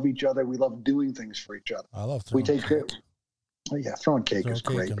 We love each other. We love doing things for each other. I love throwing cake. Oh, yeah, throwing cake is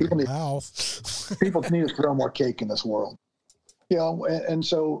great. People need to throw more cake in this world. And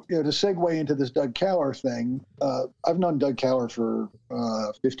so, to segue into this Doug Cower thing, I've known Doug Cower for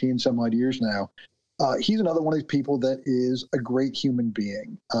 15 some odd years now. He's another one of these people that is a great human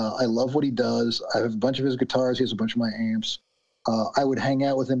being. I love what he does. I have a bunch of his guitars. He has a bunch of my amps. I would hang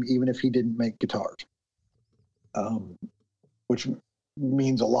out with him even if he didn't make guitars, which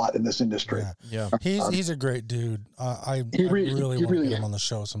means a lot in this industry. Yeah. He's a great dude. I really want to get him on the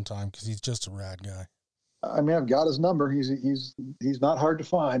show sometime because he's just a rad guy. I mean, I've got his number. He's not hard to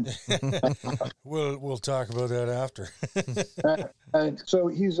find. We'll talk about that after. And so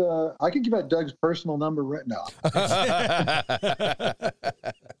he's I could give out Doug's personal number right now.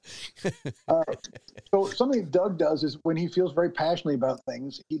 So something Doug does is when he feels very passionately about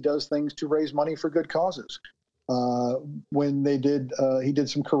things, he does things to raise money for good causes. When he did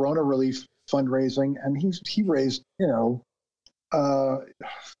some Corona relief fundraising, and he raised,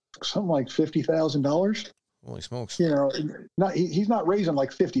 something like $50,000. Holy smokes! He's not raising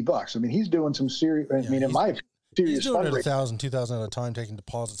like $50. I mean, he's doing some serious. I mean, in my serious, he's doing it fundraising. $1,000, $2,000 at a time, taking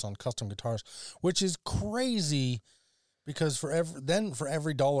deposits on custom guitars, which is crazy. Because for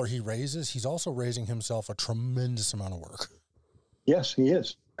every dollar he raises, he's also raising himself a tremendous amount of work. Yes, he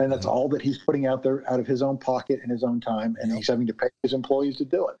is. And that's all that he's putting out there out of his own pocket and his own time. And he's having to pay his employees to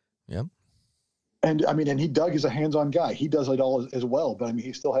do it. Yep. And I mean, and Doug is a hands-on guy. He does it all as well. But I mean,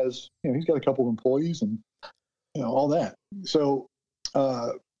 he still has, he's got a couple of employees and, all that. So,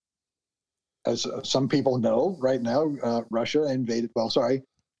 as some people know right now, Russia invaded,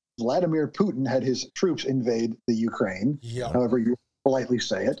 Vladimir Putin had his troops invade the Ukraine, however you politely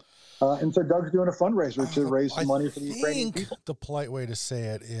say it. And so Doug's doing a fundraiser to raise some money for the Ukrainian people. The polite way to say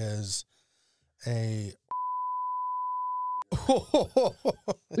it is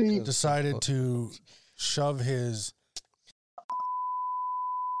decided to shove his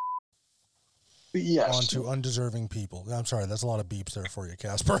onto undeserving people. I'm sorry, that's a lot of beeps there for you,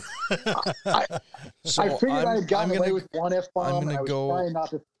 Casper. I figured I had gotten away with one F-bomb. I'm going to go trying not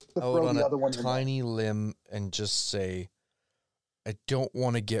to throw the other one on a tiny limb and just say, I don't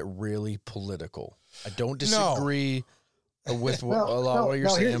want to get really political. I don't disagree with a lot of what you're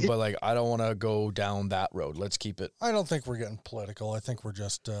saying, but I don't want to go down that road. Let's keep it. I don't think we're getting political. I think we're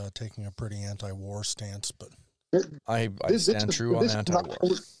just taking a pretty anti-war stance. But I stand true on anti-war.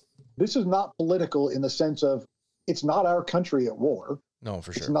 This is not political in the sense of it's not our country at war. No,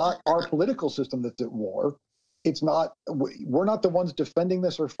 for sure. It's not our political system that's at war. It's not, we're not the ones defending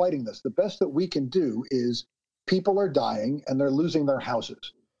this or fighting this. The best that we can do is people are dying and they're losing their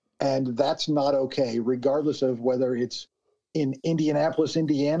houses. And that's not okay, regardless of whether it's in Indianapolis,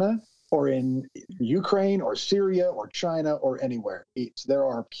 Indiana, or in Ukraine or Syria or China or anywhere. There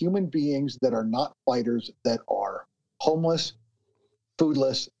are human beings that are not fighters that are homeless,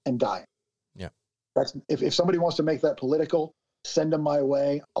 foodless, and dying. Yeah. That's if somebody wants to make that political, send them my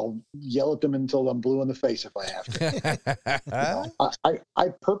way. I'll yell at them until I'm blue in the face if I have to. I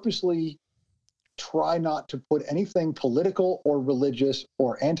purposely try not to put anything political or religious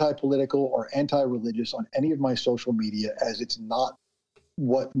or anti-political or anti-religious on any of my social media, as it's not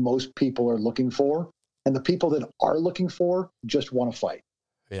what most people are looking for. And the people that are looking for just want to fight.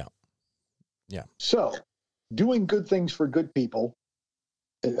 Yeah. Yeah. So doing good things for good people,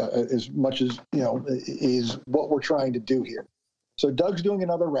 as much as, is what we're trying to do here. So Doug's doing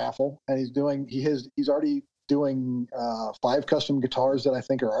another raffle, and he's already doing 5 custom guitars that I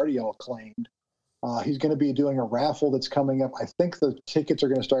think are already all claimed. He's going to be doing a raffle that's coming up. I think the tickets are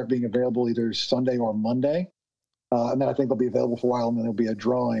going to start being available either Sunday or Monday. And then I think they'll be available for a while, and then there'll be a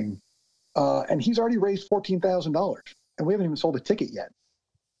drawing. And he's already raised $14,000, and we haven't even sold a ticket yet.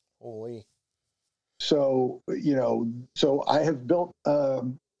 Holy. So, so I have built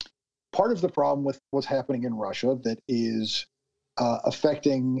part of the problem with what's happening in Russia that is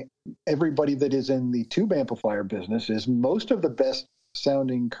affecting everybody that is in the tube amplifier business is most of the best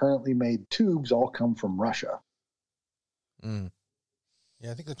sounding currently made tubes all come from Russia. Mm.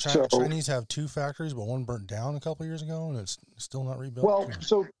 Yeah, I think the Chinese have 2 factories, but one burnt down a couple of years ago, and it's still not rebuilt. Well,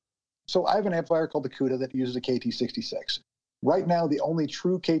 so I have an amplifier called the CUDA that uses a KT66. Right now, the only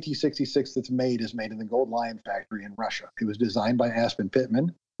true KT66 that's made is made in the Gold Lion factory in Russia. It was designed by Aspen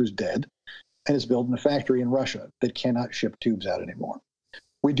Pittman, who's dead, and it's built in a factory in Russia that cannot ship tubes out anymore.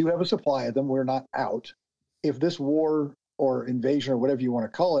 We do have a supply of them. We're not out. If this war or invasion or whatever you want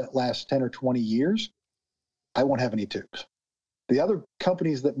to call it lasts 10 or 20 years, I won't have any tubes. The other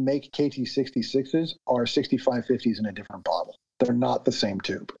companies that make KT66s are 6550s in a different bottle. They're not the same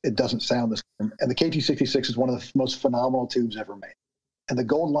tube. It doesn't sound the same. And the KT66 is one of the most phenomenal tubes ever made. And the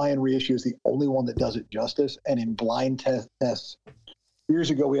Gold Lion reissue is the only one that does it justice. And in blind tests, years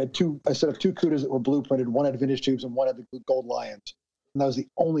ago, we had a set of 2 CUDAs that were blueprinted. One had vintage tubes and one had the Gold Lions. And that was the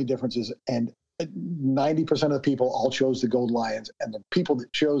only differences. And 90% of the people all chose the Gold Lions. And the people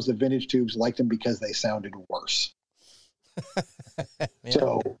that chose the vintage tubes liked them because they sounded worse.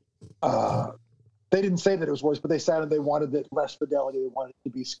 So, they didn't say that it was worse, but they wanted it less fidelity. They wanted it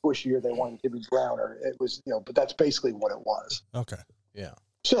to be squishier. They wanted it to be browner. It was, but that's basically what it was. Okay. Yeah.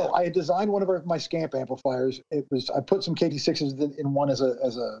 So I had designed one of my Scamp amplifiers. I put some KT6s in one as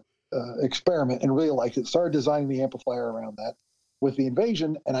a experiment and really liked it. Started designing the amplifier around that. With the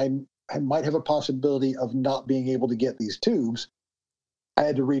invasion, and I might have a possibility of not being able to get these tubes, I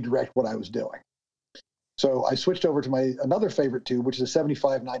had to redirect what I was doing. So I switched over to another favorite tube, which is a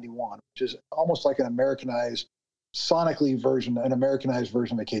 7591, which is almost like an Americanized version of a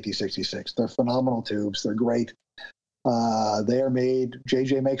KT66. They're phenomenal tubes. They're great. They are made.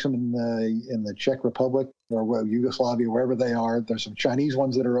 JJ makes them in the Czech Republic or Yugoslavia, wherever they are. There's some Chinese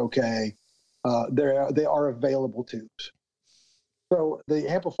ones that are okay. They are available tubes. So the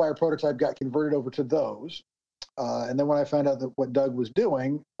amplifier prototype got converted over to those. And then when I found out that what Doug was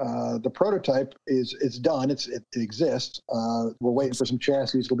doing, the prototype is done. It exists. We're waiting for some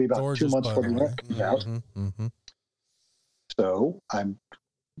chassis. It'll be about 2 months before the amp comes out. Mm-hmm. So I'm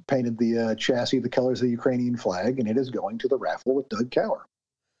painted the chassis the colors of the Ukrainian flag, and it is going to the raffle with Doug Cower.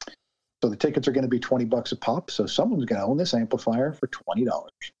 So the tickets are going to be $20 a pop. So someone's going to own this amplifier for $20,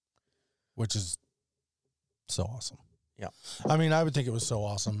 which is so awesome. Yeah. I mean, I would think it was so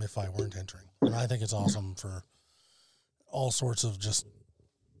awesome if I weren't entering. And I think it's awesome for all sorts of just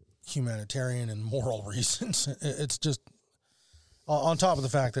humanitarian and moral reasons. It's just on top of the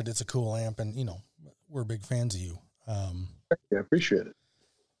fact that it's a cool amp and, we're big fans of you. Yeah, I appreciate it.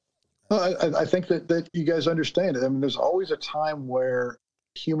 Well, I think that you guys understand it. I mean, there's always a time where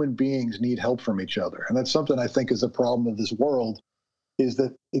human beings need help from each other. And that's something I think is a problem of this world, is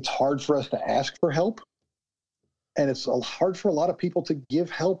that it's hard for us to ask for help. And it's hard for a lot of people to give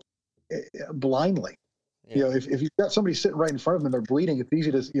help blindly. Yeah. If you've got somebody sitting right in front of them and they're bleeding, it's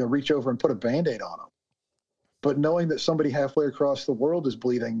easy to reach over and put a Band-Aid on them. But knowing that somebody halfway across the world is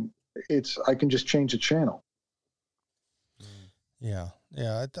bleeding, I can just change the channel. Yeah.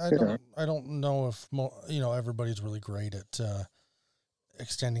 I don't know if everybody's really great at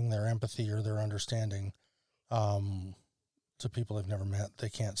extending their empathy or their understanding to people they've never met, they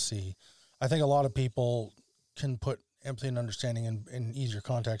can't see. I think a lot of people can put empathy and understanding in easier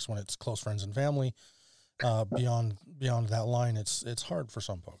context when it's close friends and family. Beyond that line, it's hard for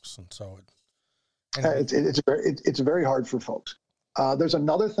some folks, and so it's very hard for folks. There's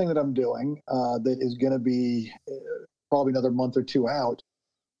another thing that I'm doing that is going to be probably another month or two out.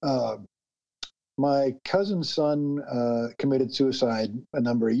 My cousin's son committed suicide a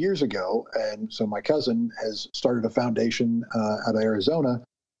number of years ago, and so my cousin has started a foundation out of Arizona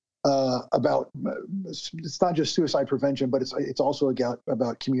about, it's not just suicide prevention, but it's also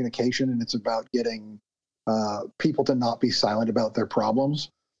about communication, and it's about getting people to not be silent about their problems,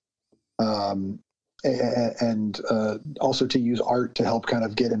 and also to use art to help kind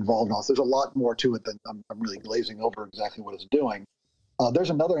of get involved. Also, there's a lot more to it than I'm really glazing over exactly what it's doing.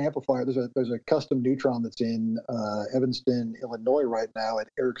 There's another amplifier. There's a custom Neutron that's in Evanston, Illinois right now at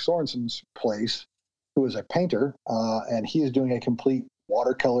Eric Sorensen's place, who is a painter, and he is doing a complete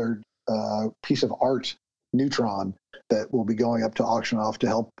watercolored piece of art Neutron that will be going up to auction off to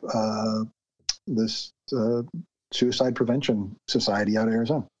help this Suicide Prevention Society out of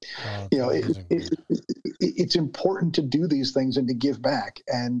Arizona. It's important to do these things and to give back.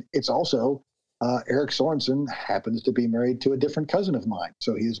 And it's also, Eric Sorensen happens to be married to a different cousin of mine.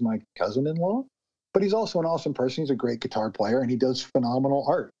 So he is my cousin-in-law, but he's also an awesome person. He's a great guitar player, and he does phenomenal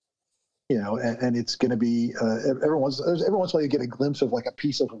art. And it's going to be every once in a while you get a glimpse of like a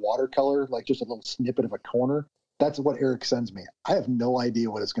piece of watercolor, like just a little snippet of a corner. That's what Eric sends me. I have no idea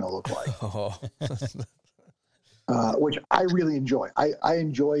what it's going to look like, which I really enjoy. I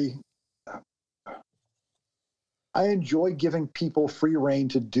enjoy giving people free rein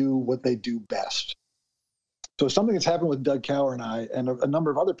to do what they do best. So something that's happened with Doug Cower and I and a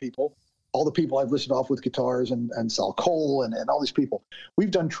number of other people, all the people I've listed off with guitars and Sal Cole and all these people, we've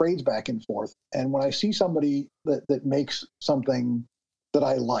done trades back and forth. And when I see somebody that makes something that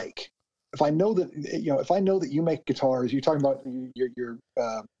I like, if I know that you make guitars, you're talking about your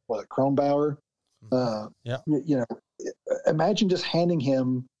Kronbauer, imagine just handing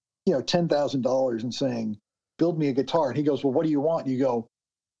him, $10,000 and saying, build me a guitar. And he goes, well, what do you want? And you go,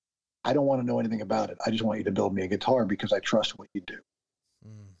 I don't want to know anything about it. I just want you to build me a guitar because I trust what you do.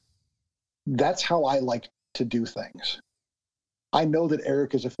 That's how I like to do things. I know that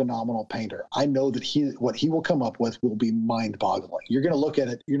Eric is a phenomenal painter. I know that what he will come up with will be mind-boggling. You're going to look at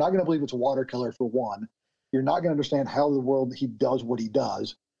it. You're not going to believe it's watercolor for one. You're not going to understand how in the world he does what he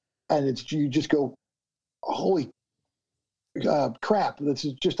does. And you just go, holy crap, this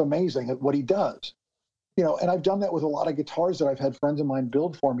is just amazing at what he does. And I've done that with a lot of guitars that I've had friends of mine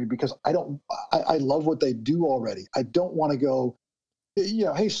build for me because I love what they do already. I don't want to go,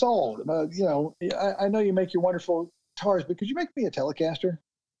 hey, Saul, I know you make your wonderful guitars, but could you make me a Telecaster?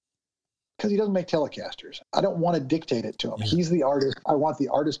 because he doesn't make Telecasters. I don't want to dictate it to him. Yeah. He's the artist. I want the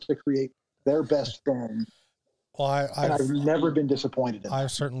artist to create their best thing. Well, I've never been disappointed in that. I've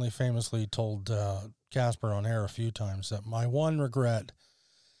certainly famously told Casper on air a few times that my one regret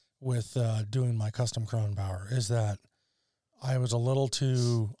with doing my custom Kronbauer is that I was a little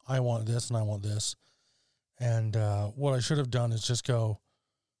too, I want this and I want this. And what I should have done is just go,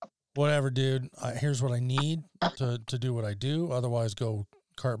 whatever, dude, here's what I need to do what I do. Otherwise, go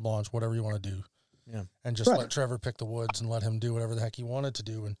carte blanche, whatever you want to do. Yeah. And just let Trevor pick the woods and let him do whatever the heck he wanted to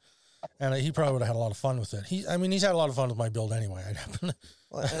do. And he probably would have had a lot of fun with it. He's had a lot of fun with my build anyway.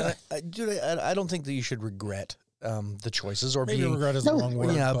 Well, I don't think that you should regret the choices or Maybe being regret is the wrong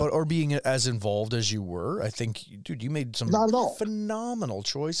word. Yeah, or being as involved as you were. I think, dude, you made some phenomenal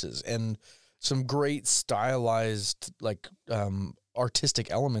choices and some great stylized, like artistic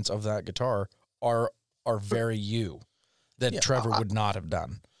elements of that guitar are very you that Trevor would not have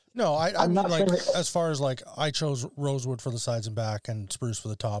done. No, I mean, like, as far as like, I chose rosewood for the sides and back and spruce for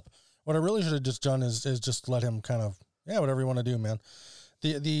the top. What I really should have just done is just let him kind of, whatever you want to do, man.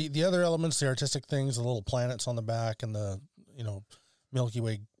 The other elements, the artistic things, the little planets on the back and the, Milky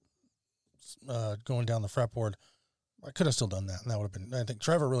Way going down the fretboard, I could have still done that. And that would have been, I think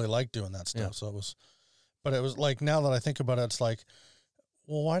Trevor really liked doing that stuff. Yeah. So it was like, now that I think about it, it's like,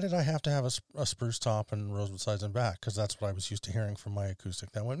 well, why did I have to have a spruce top and rosewood sides and back? Because that's what I was used to hearing from my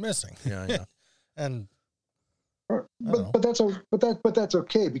acoustic that went missing. Yeah. And but that's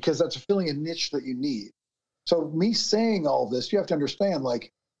okay, because that's filling a niche that you need. So me saying all this, you have to understand,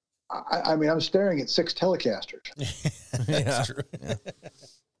 like, I mean, I'm staring at 6 Telecasters. That's true. Yeah.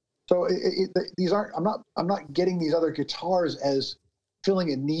 So these aren't. I'm not getting these other guitars as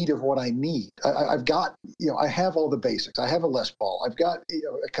filling a need of what I need. I've got, I have all the basics. I have a Les Paul. I've got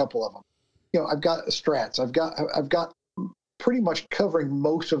a couple of them. I've got Strats. I've got pretty much covering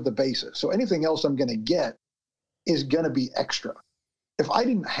most of the bases. So anything else I'm going to get is going to be extra. If I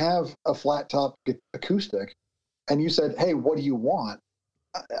didn't have a flat top acoustic and you said, hey, what do you want?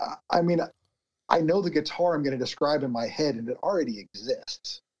 I mean, I know the guitar I'm going to describe in my head, and it already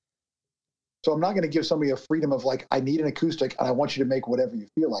exists. So I'm not going to give somebody a freedom of, like, I need an acoustic and I want you to make whatever you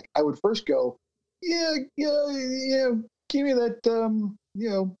feel like. I would first go, give me that,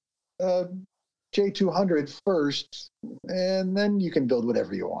 J200 first, and then you can build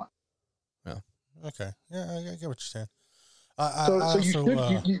whatever you want. Yeah. Okay. Yeah, I get what you're saying.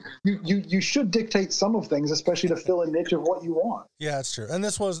 You should dictate some of things, especially to fill a niche of what you want. Yeah, that's true. And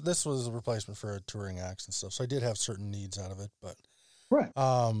this was a replacement for touring acts and stuff, so I did have certain needs out of it. But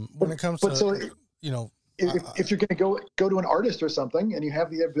when it comes to if you're going to go to an artist or something and you have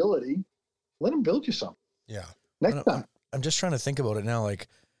the ability, let them build you something. Yeah. Next time. I'm just trying to think about it now. Like,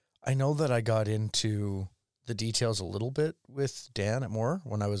 I know that I got into the details a little bit with Dan at Moore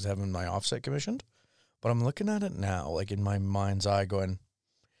when I was having my offset commissioned. But I'm looking at it now, like in my mind's eye, going,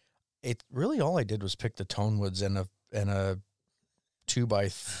 it really all I did was pick the tone woods and a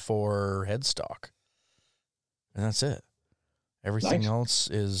 2x4 headstock, and that's it. Everything else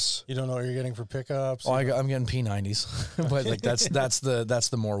is, you don't know what you're getting for pickups. Oh, I'm getting P90s, but like that's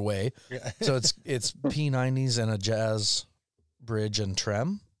the more way. Yeah. So it's P90s and a jazz bridge and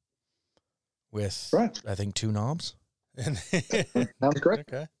trem with I think 2 knobs. Sounds great.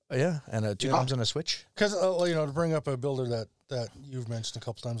 Okay. Yeah, and 2 knobs and a switch. Because to bring up a builder that you've mentioned a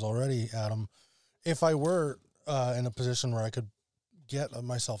couple times already, Adam, if I were in a position where I could get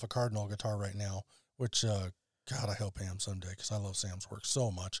myself a Cardinal guitar right now, which God, I hope I am someday, because I love Sam's work so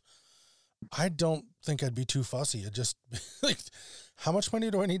much. I don't think I'd be too fussy. It just like, how much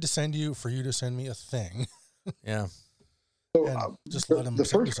money do I need to send you for you to send me a thing? Yeah. So just let him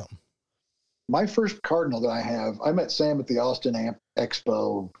send me something. My first Cardinal that I have, I met Sam at the Austin Amp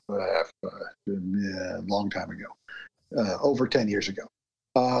Expo a long time ago, over 10 years ago.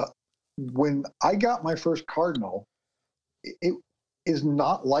 When I got my first Cardinal, it is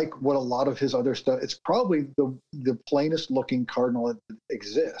not like what a lot of his other stuff. It's probably the plainest looking Cardinal that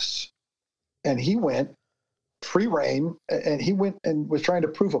exists. And he went free reign, and he went and was trying to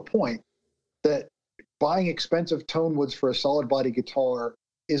prove a point that buying expensive tone woods for a solid body guitar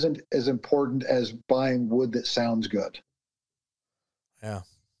isn't as important as buying wood that sounds good. Yeah.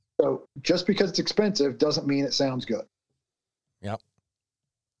 So just because it's expensive doesn't mean it sounds good. Yep.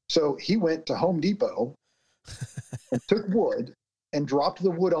 So he went to Home Depot and took wood and dropped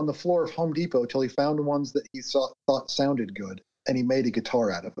the wood on the floor of Home Depot till he found ones that he thought sounded good, and he made a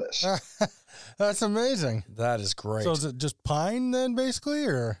guitar out of this. That's amazing. That is great. So is it just pine then, basically,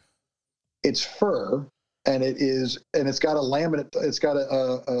 or? It's fir. And it's got a laminate. It's got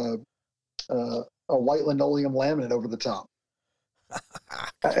a white linoleum laminate over the top.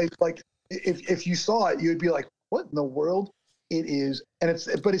 if you saw it, you'd be like, what in the world? It is, and it's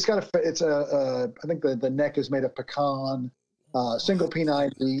got I think the neck is made of pecan, single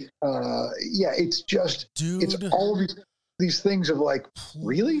P90. Yeah, it's just, dude, it's all these things of like,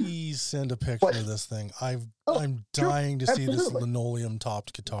 really? Please send a picture of this thing. I'm dying to see this linoleum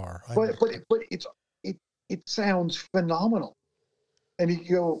topped guitar. But it sounds phenomenal. And you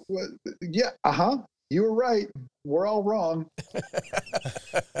go, well, yeah, you were right. We're all wrong.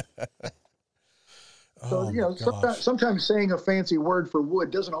 So, sometimes saying a fancy word for wood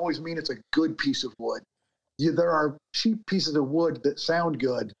doesn't always mean it's a good piece of wood. There are cheap pieces of wood that sound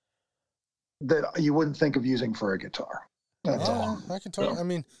good that you wouldn't think of using for a guitar. That's all. I can tell you. I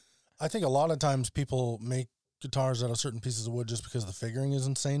mean, I think a lot of times people make guitars out of certain pieces of wood just because the figuring is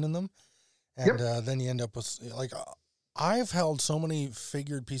insane in them. And then you end up with, like, I've held so many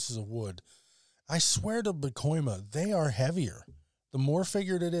figured pieces of wood. I swear to Bekoima, they are heavier. The more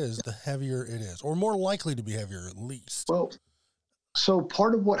figured it is, the heavier it is, or more likely to be heavier at least. Well, so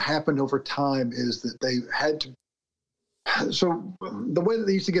part of what happened over time is that they had to. So the way that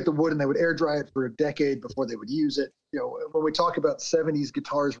they used to get the wood, and they would air dry it for a decade before they would use it. When we talk about 70s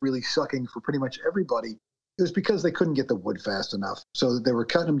guitars really sucking for pretty much everybody, it was because they couldn't get the wood fast enough. So they were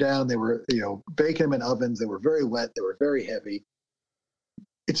cutting them down. They were, baking them in ovens. They were very wet. They were very heavy.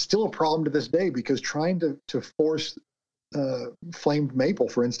 It's still a problem to this day because trying to force flamed maple,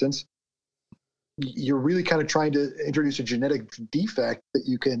 for instance, you're really kind of trying to introduce a genetic defect that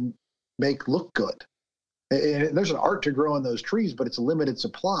you can make look good. And there's an art to growing those trees, but it's a limited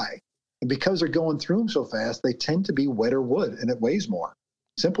supply. And because they're going through them so fast, they tend to be wetter wood, and it weighs more.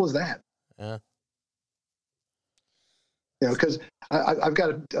 Simple as that. Yeah. Because I've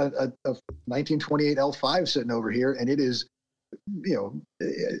got a 1928 L5 sitting over here, and it is,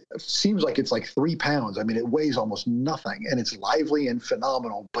 it seems like it's like 3 pounds. I mean, it weighs almost nothing, and it's lively and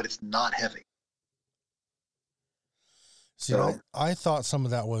phenomenal, but it's not heavy. See, I thought some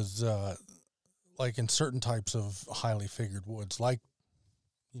of that was like in certain types of highly figured woods, like,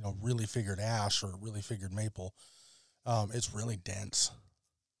 really figured ash or really figured maple. It's really dense.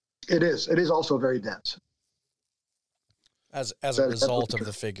 It is. It is also very dense. As a result of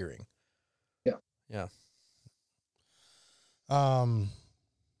the figuring. Yeah. Yeah.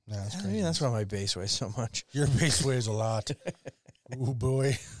 That's crazy. I mean, that's why my bass weighs so much. Your bass weighs a lot. Ooh,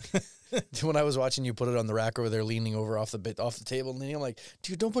 boy. When I was watching you put it on the rack over there, leaning over off the table, and I'm like,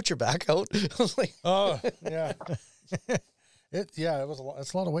 dude, don't put your back out. I was like, oh, yeah. It was a lot.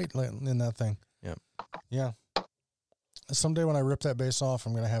 It's a lot of weight in that thing. Yeah. Yeah. Someday when I rip that bass off,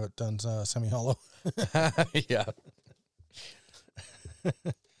 I'm going to have it done semi-hollow. Yeah.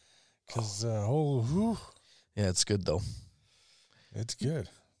 Because, yeah, it's good though. It's good.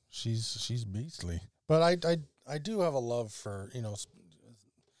 She's beastly. But I do have a love for,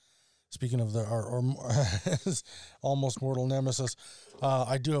 speaking of our almost mortal nemesis,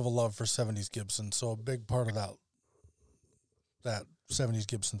 I do have a love for 70s Gibson. So a big part of that 70s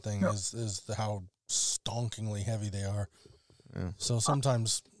Gibson thing is how stonkingly heavy they are. Yeah. So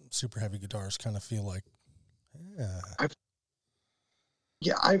sometimes super heavy guitars kind of feel like,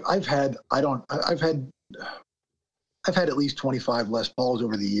 I've had at least 25 Les Pauls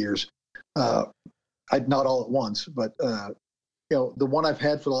over the years. Not all at once, but the one I've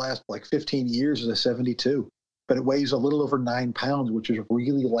had for the last 15 years is a 72, but it weighs a little over 9 pounds, which is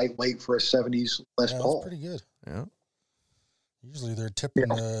really lightweight for a 70s Les Paul. That's pretty good. Yeah. Usually they're tipping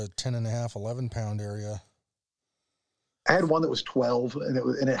the 10.5, 11 pound area. I had one that was 12,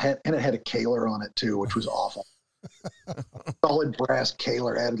 and it had a Kaler on it too, which was awful. Solid brass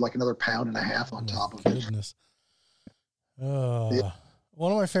Kaler added another 1.5 pounds on top of it. Goodness.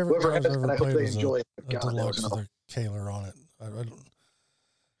 One of my favorite guitars I've ever played was a deluxe with a Kaler on it. I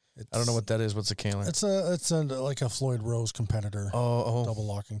don't know what that is. What's a Kaler? It's like a Floyd Rose competitor. Double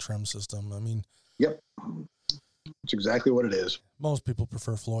locking trem system. I mean, yep, that's exactly what it is. Most people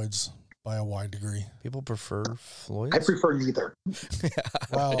prefer Floyd's by a wide degree. People prefer Floyd's? I prefer neither.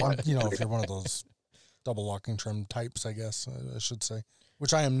 Well, if you're one of those double locking trim types, I guess I should say,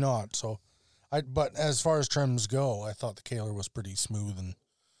 which I am not. So, but as far as trims go, I thought the Kaler was pretty smooth and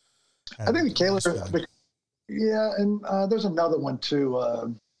I think the Kaler, and there's another one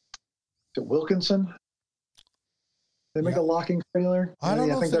too. Wilkinson. They make a locking Kaler. I don't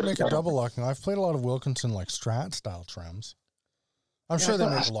know if they make a double locking. I've played a lot of Wilkinson Strat style trims. I'm sure they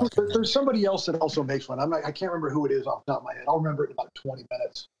make a locking. There's somebody else that also makes one. I can't remember who it is off the top of my head. I'll remember it in about 20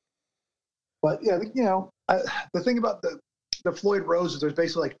 minutes. But yeah, the thing about the Floyd Rose is there's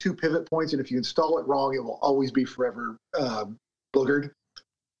basically 2 pivot points, and if you install it wrong, it will always be forever boogered.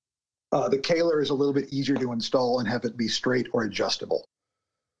 The Kaler is a little bit easier to install and have it be straight or adjustable.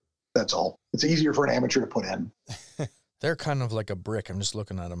 That's all. It's easier for an amateur to put in. They're kind of like a brick. I'm just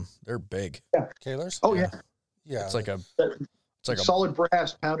looking at them. They're big. Yeah. Kahlers? Oh yeah. Yeah. It's like a solid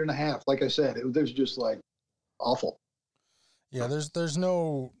brass, pound and a half. Like I said, there's just like awful. Yeah. There's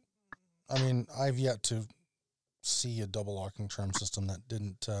no, I mean, I've yet to see a double locking trim system that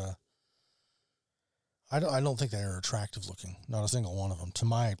didn't, I don't think they are attractive looking. Not a single one of them to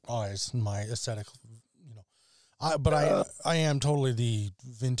my eyes, my aesthetic, but I am totally the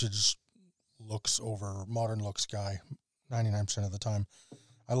vintage looks over modern looks guy 99% of the time.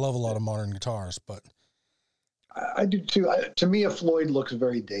 I love a lot of modern guitars, but I do too. To me, a Floyd looks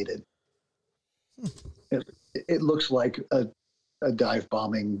very dated. It looks like a dive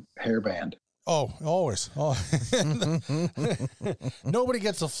bombing hairband. Oh, always. Oh. Nobody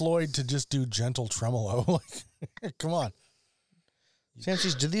gets a Floyd to just do gentle tremolo. Like, come on.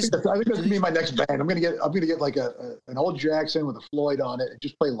 Chances, do these? I think that's gonna be my next band. I'm gonna get like an old Jackson with a Floyd on it and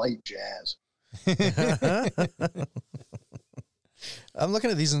just play light jazz. I'm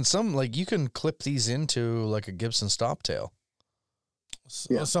looking at these, and some like you can clip these into like a Gibson stop tail.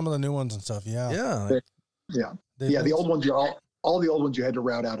 Yeah. Some of the new ones and stuff. Yeah. Yeah. The old ones. All the old ones you had to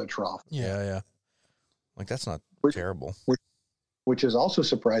route out a trough. Yeah. Like that's not terrible. Which is also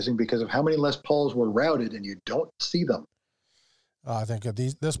surprising because of how many Les Pauls were routed, and you don't see them. I think at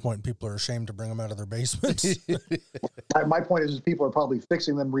this point, people are ashamed to bring them out of their basements. My point is people are probably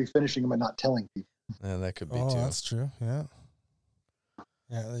fixing them, refinishing them, and not telling people. Yeah, that could be too. too. That's true. Yeah.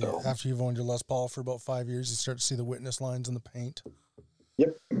 Yeah. So, after you've owned your Les Paul for about 5 years, you start to see the witness lines in the paint.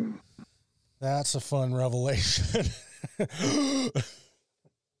 Yep. That's a fun revelation.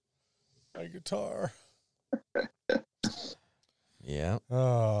 My guitar. Yeah.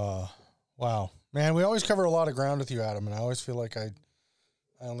 Wow. Man, we always cover a lot of ground with you, Adam, and I always feel like I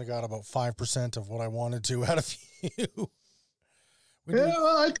only got about 5% of what I wanted to out of you.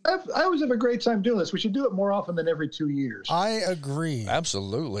 I always have a great time doing this. We should do it more often than every 2 years. I agree.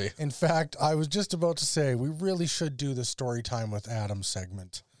 Absolutely. In fact, I was just about to say we really should do the story time with Adam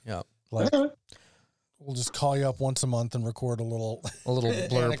segment. Yeah. Like, we'll just call you up once a month and record a little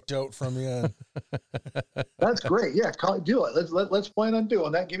blurb. Anecdote from you. That's great. Yeah, do it. Let's plan on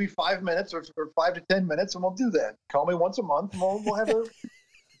doing that. Give me 5 minutes or 5 to 10 minutes, and we'll do that. Call me once a month, and we'll have a.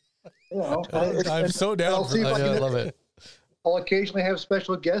 I'm so down. I love it. I'll occasionally have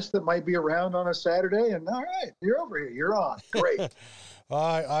special guests that might be around on a Saturday, and all right, you're over here. You're on. Great.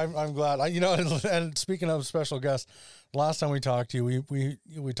 I'm glad. And speaking of special guests, last time we talked to you,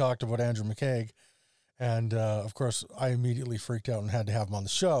 we talked about Andrew McCaig. And, of course, I immediately freaked out and had to have him on the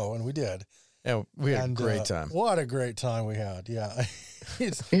show, and we did. Yeah, we had a great time. What a great time we had, yeah.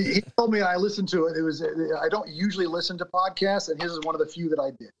 He told me, and I listened to it. I don't usually listen to podcasts, and his is one of the few that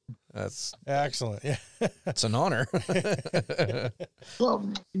I did. That's excellent. Yeah, it's an honor.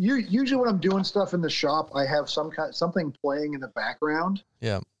 Well, usually when I'm doing stuff in the shop, I have something playing in the background.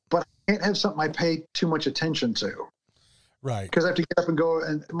 Yeah, but I can't have something I pay too much attention to. Right. Because I have to get up and go,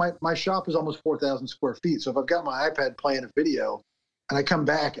 and my shop is almost 4,000 square feet. So if I've got my iPad playing a video, and I come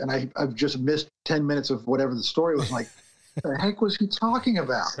back and I've just missed 10 minutes of whatever the story was, like, the heck was he talking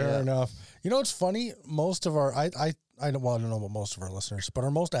about? Fair enough. You know, it's funny. Most of our, I don't know about most of our listeners, but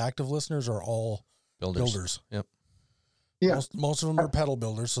our most active listeners are all builders. Yep. Yeah. Most of them are pedal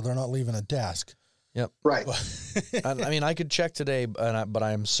builders, so they're not leaving a desk. Yep. Right. I mean, I could check today, but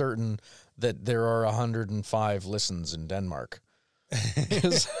I'm certain that there are 105 listens in Denmark. All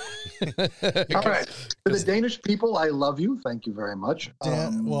right. For the Danish people, I love you. Thank you very much.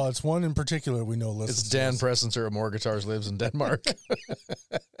 Dan, well, it's one in particular we know listens. It's Dan Pressenser of More Guitars lives in Denmark.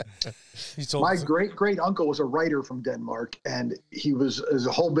 My great uncle was a writer from Denmark, and he was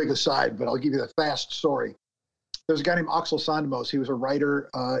a whole big aside, but I'll give you the fast story. There's a guy named Axel Sandemos. He was a writer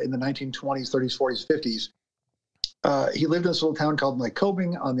in the 1920s, 30s, 40s, 50s. He lived in this little town called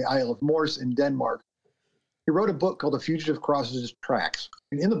Nykøbing on the Isle of Mors in Denmark. He wrote a book called The Fugitive Crosses His Tracks.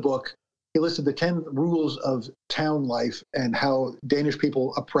 And in the book, he listed the 10 rules of town life and how Danish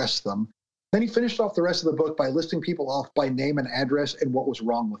people oppress them. Then he finished off the rest of the book by listing people off by name and address and what was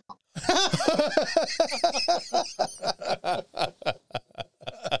wrong with them.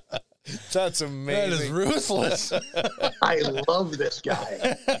 That's amazing. That is ruthless. I love this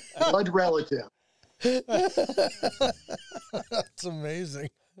guy. Blood relative. That's amazing.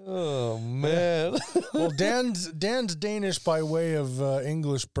 Oh man! Well, Dan's Danish by way of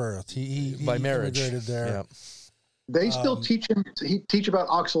English birth. He by marriage immigrated there. Yeah. They still teach him. He teach about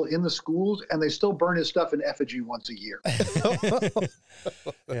Axel in the schools, and they still burn his stuff in effigy once a year.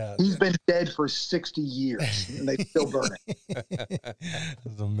 Yeah, he's been dead for 60 years, and they still burn it.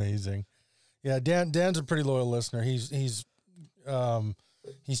 That's amazing. Yeah, Dan's a pretty loyal listener. He's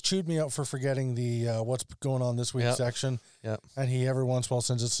He's chewed me out for forgetting the what's going on this week section. Yeah. And he every once in a while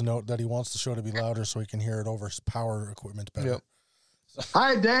sends us a note that he wants the show to be louder so he can hear it over his power equipment better. Yep.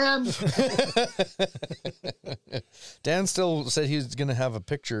 Hi, Dan. Dan still said he was going to have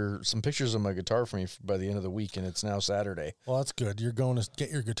some pictures of my guitar for me by the end of the week, and it's now Saturday. Well, that's good. You're going to get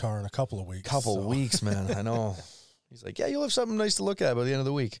your guitar in a couple of weeks. Weeks, man. I know. He's like, yeah, you'll have something nice to look at by the end of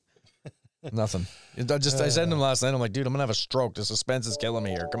the week. Nothing. I sent him last night. I'm like, dude, I'm going to have a stroke. The suspense is killing me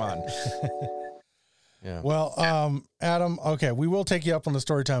here. Come on. Yeah. Well, Adam, okay, we will take you up on the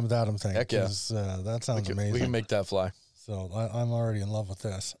story time with Adam thing. Heck yeah. That sounds amazing. We can make that fly. So I'm already in love with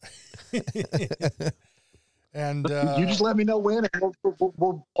this. And you just let me know when, and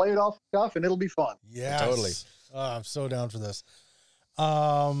we'll play it off stuff, and it'll be fun. Yeah, Totally. I'm so down for this.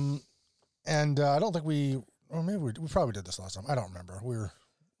 And I don't think or maybe we probably did this last time. I don't remember. We're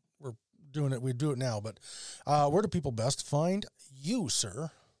doing it. We do it now. But where do people best find you,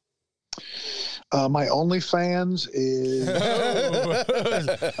 sir? My OnlyFans is.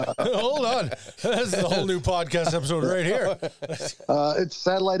 Hold on. This is a whole new podcast episode right here. It's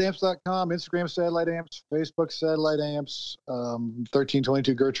satelliteamps.com, Instagram Satellite Amps, Facebook Satellite Amps,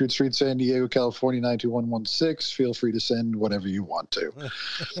 1322 Gertrude Street, San Diego, California, 92116. Feel free to send whatever you want to.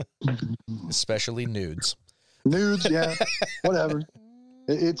 Especially nudes. Nudes, yeah, whatever.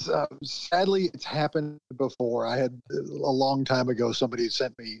 It's sadly, it's happened before. I had a long time ago, somebody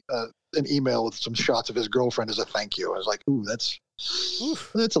sent me an email with some shots of his girlfriend as a thank you. I was like, ooh, that's a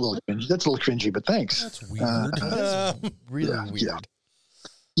little cringy. That's a little cringy, but thanks. That's weird. That's really weird.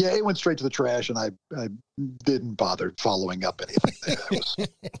 Yeah, it went straight to the trash, and I didn't bother following up anything.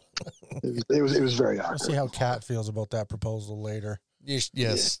 It was very awkward. We'll see how Kat feels about that proposal later. Yes.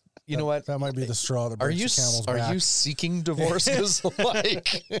 Yeah. You know what? That might be the straw that breaks the camel's back. Are you seeking divorce? Because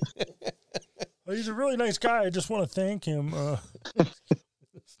like, well, he's a really nice guy. I just want to thank him. Where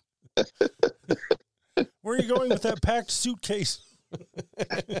are you going with that packed suitcase?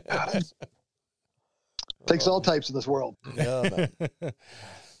 Takes all types in this world. Yeah,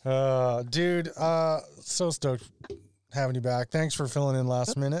 man. Dude, so stoked having you back. Thanks for filling in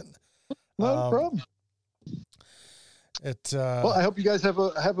last minute. No problem. Well, I hope you guys have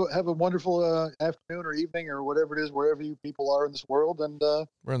a wonderful afternoon or evening or whatever it is, wherever you people are in this world, and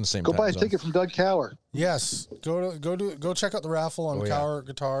we're in the same. Go buy a zone. ticket from Doug Cower. Yes, go check out the raffle on Cower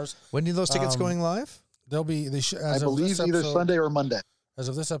Guitars. When are those tickets going live? They'll be. I believe either Sunday or Monday. As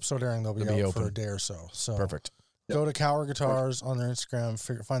of this episode airing, they'll be out for a day or so. So perfect. Go to Cower Guitars on their Instagram.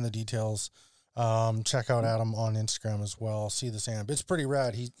 Find the details. Check out Adam on Instagram as well. See this amp. It's pretty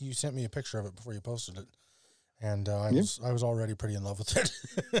rad. You sent me a picture of it before you posted it. And I was already pretty in love with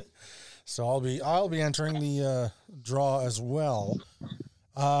it, so I'll be entering the draw as well.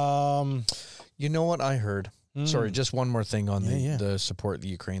 You know what I heard? Sorry, just one more thing on the support the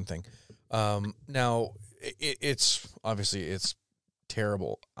Ukraine thing. Now it's obviously it's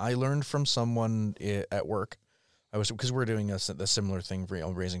terrible. I learned from someone at work. Because we're doing a similar thing,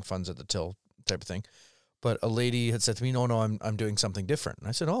 raising funds at the till type of thing. But a lady had said to me, no, I'm doing something different. And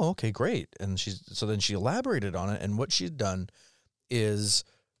I said, oh, okay, great. And so then she elaborated on it. And what she'd done is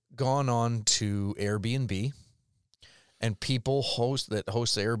gone on to Airbnb, and people host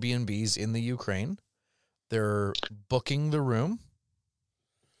Airbnbs in the Ukraine. They're booking the room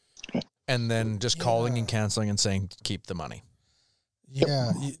and then just calling and canceling and saying, keep the money.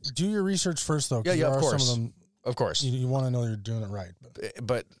 Yeah. Do your research first, though. Yeah, of course. Some of them, of course. You want to know you're doing it right.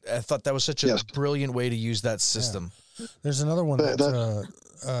 But I thought that was such a brilliant way to use that system. Yeah. There's another one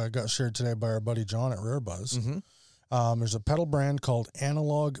that got shared today by our buddy John at Rare Buzz. Mm-hmm. There's a pedal brand called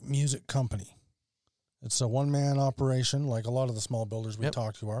Analog Music Company. It's a one-man operation, like a lot of the small builders we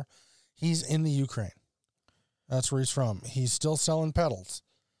talk to are. He's in the Ukraine. That's where he's from. He's still selling pedals.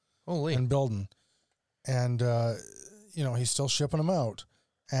 Holy. And building. And, he's still shipping them out.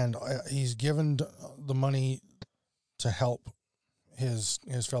 And he's given the money to help his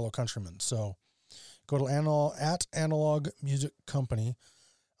fellow countrymen. So go to Analog Music Company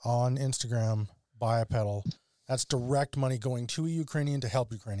on Instagram, buy a pedal. That's direct money going to a Ukrainian to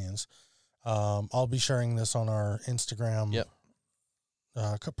help Ukrainians. I'll be sharing this on our Instagram. Yep.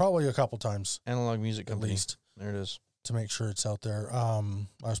 Probably a couple times. Analog Music Company. At least. There it is. To make sure it's out there. I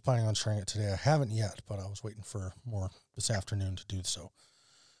was planning on sharing it today. I haven't yet, but I was waiting for more this afternoon to do so,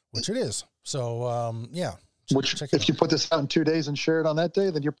 which it is. So, yeah. If you put this out in 2 days and share it on that day,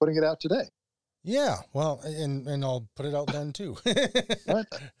 then you're putting it out today. Yeah. Well, and I'll put it out then too.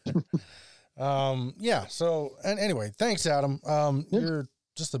 Yeah. So, and anyway, thanks, Adam. You're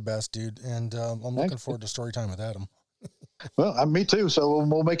just the best, dude. And I'm looking forward to story time with Adam. Well, me too. So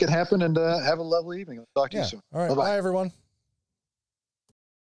we'll make it happen and have a lovely evening. I'll talk to you soon. All right. Bye-bye. Bye, everyone.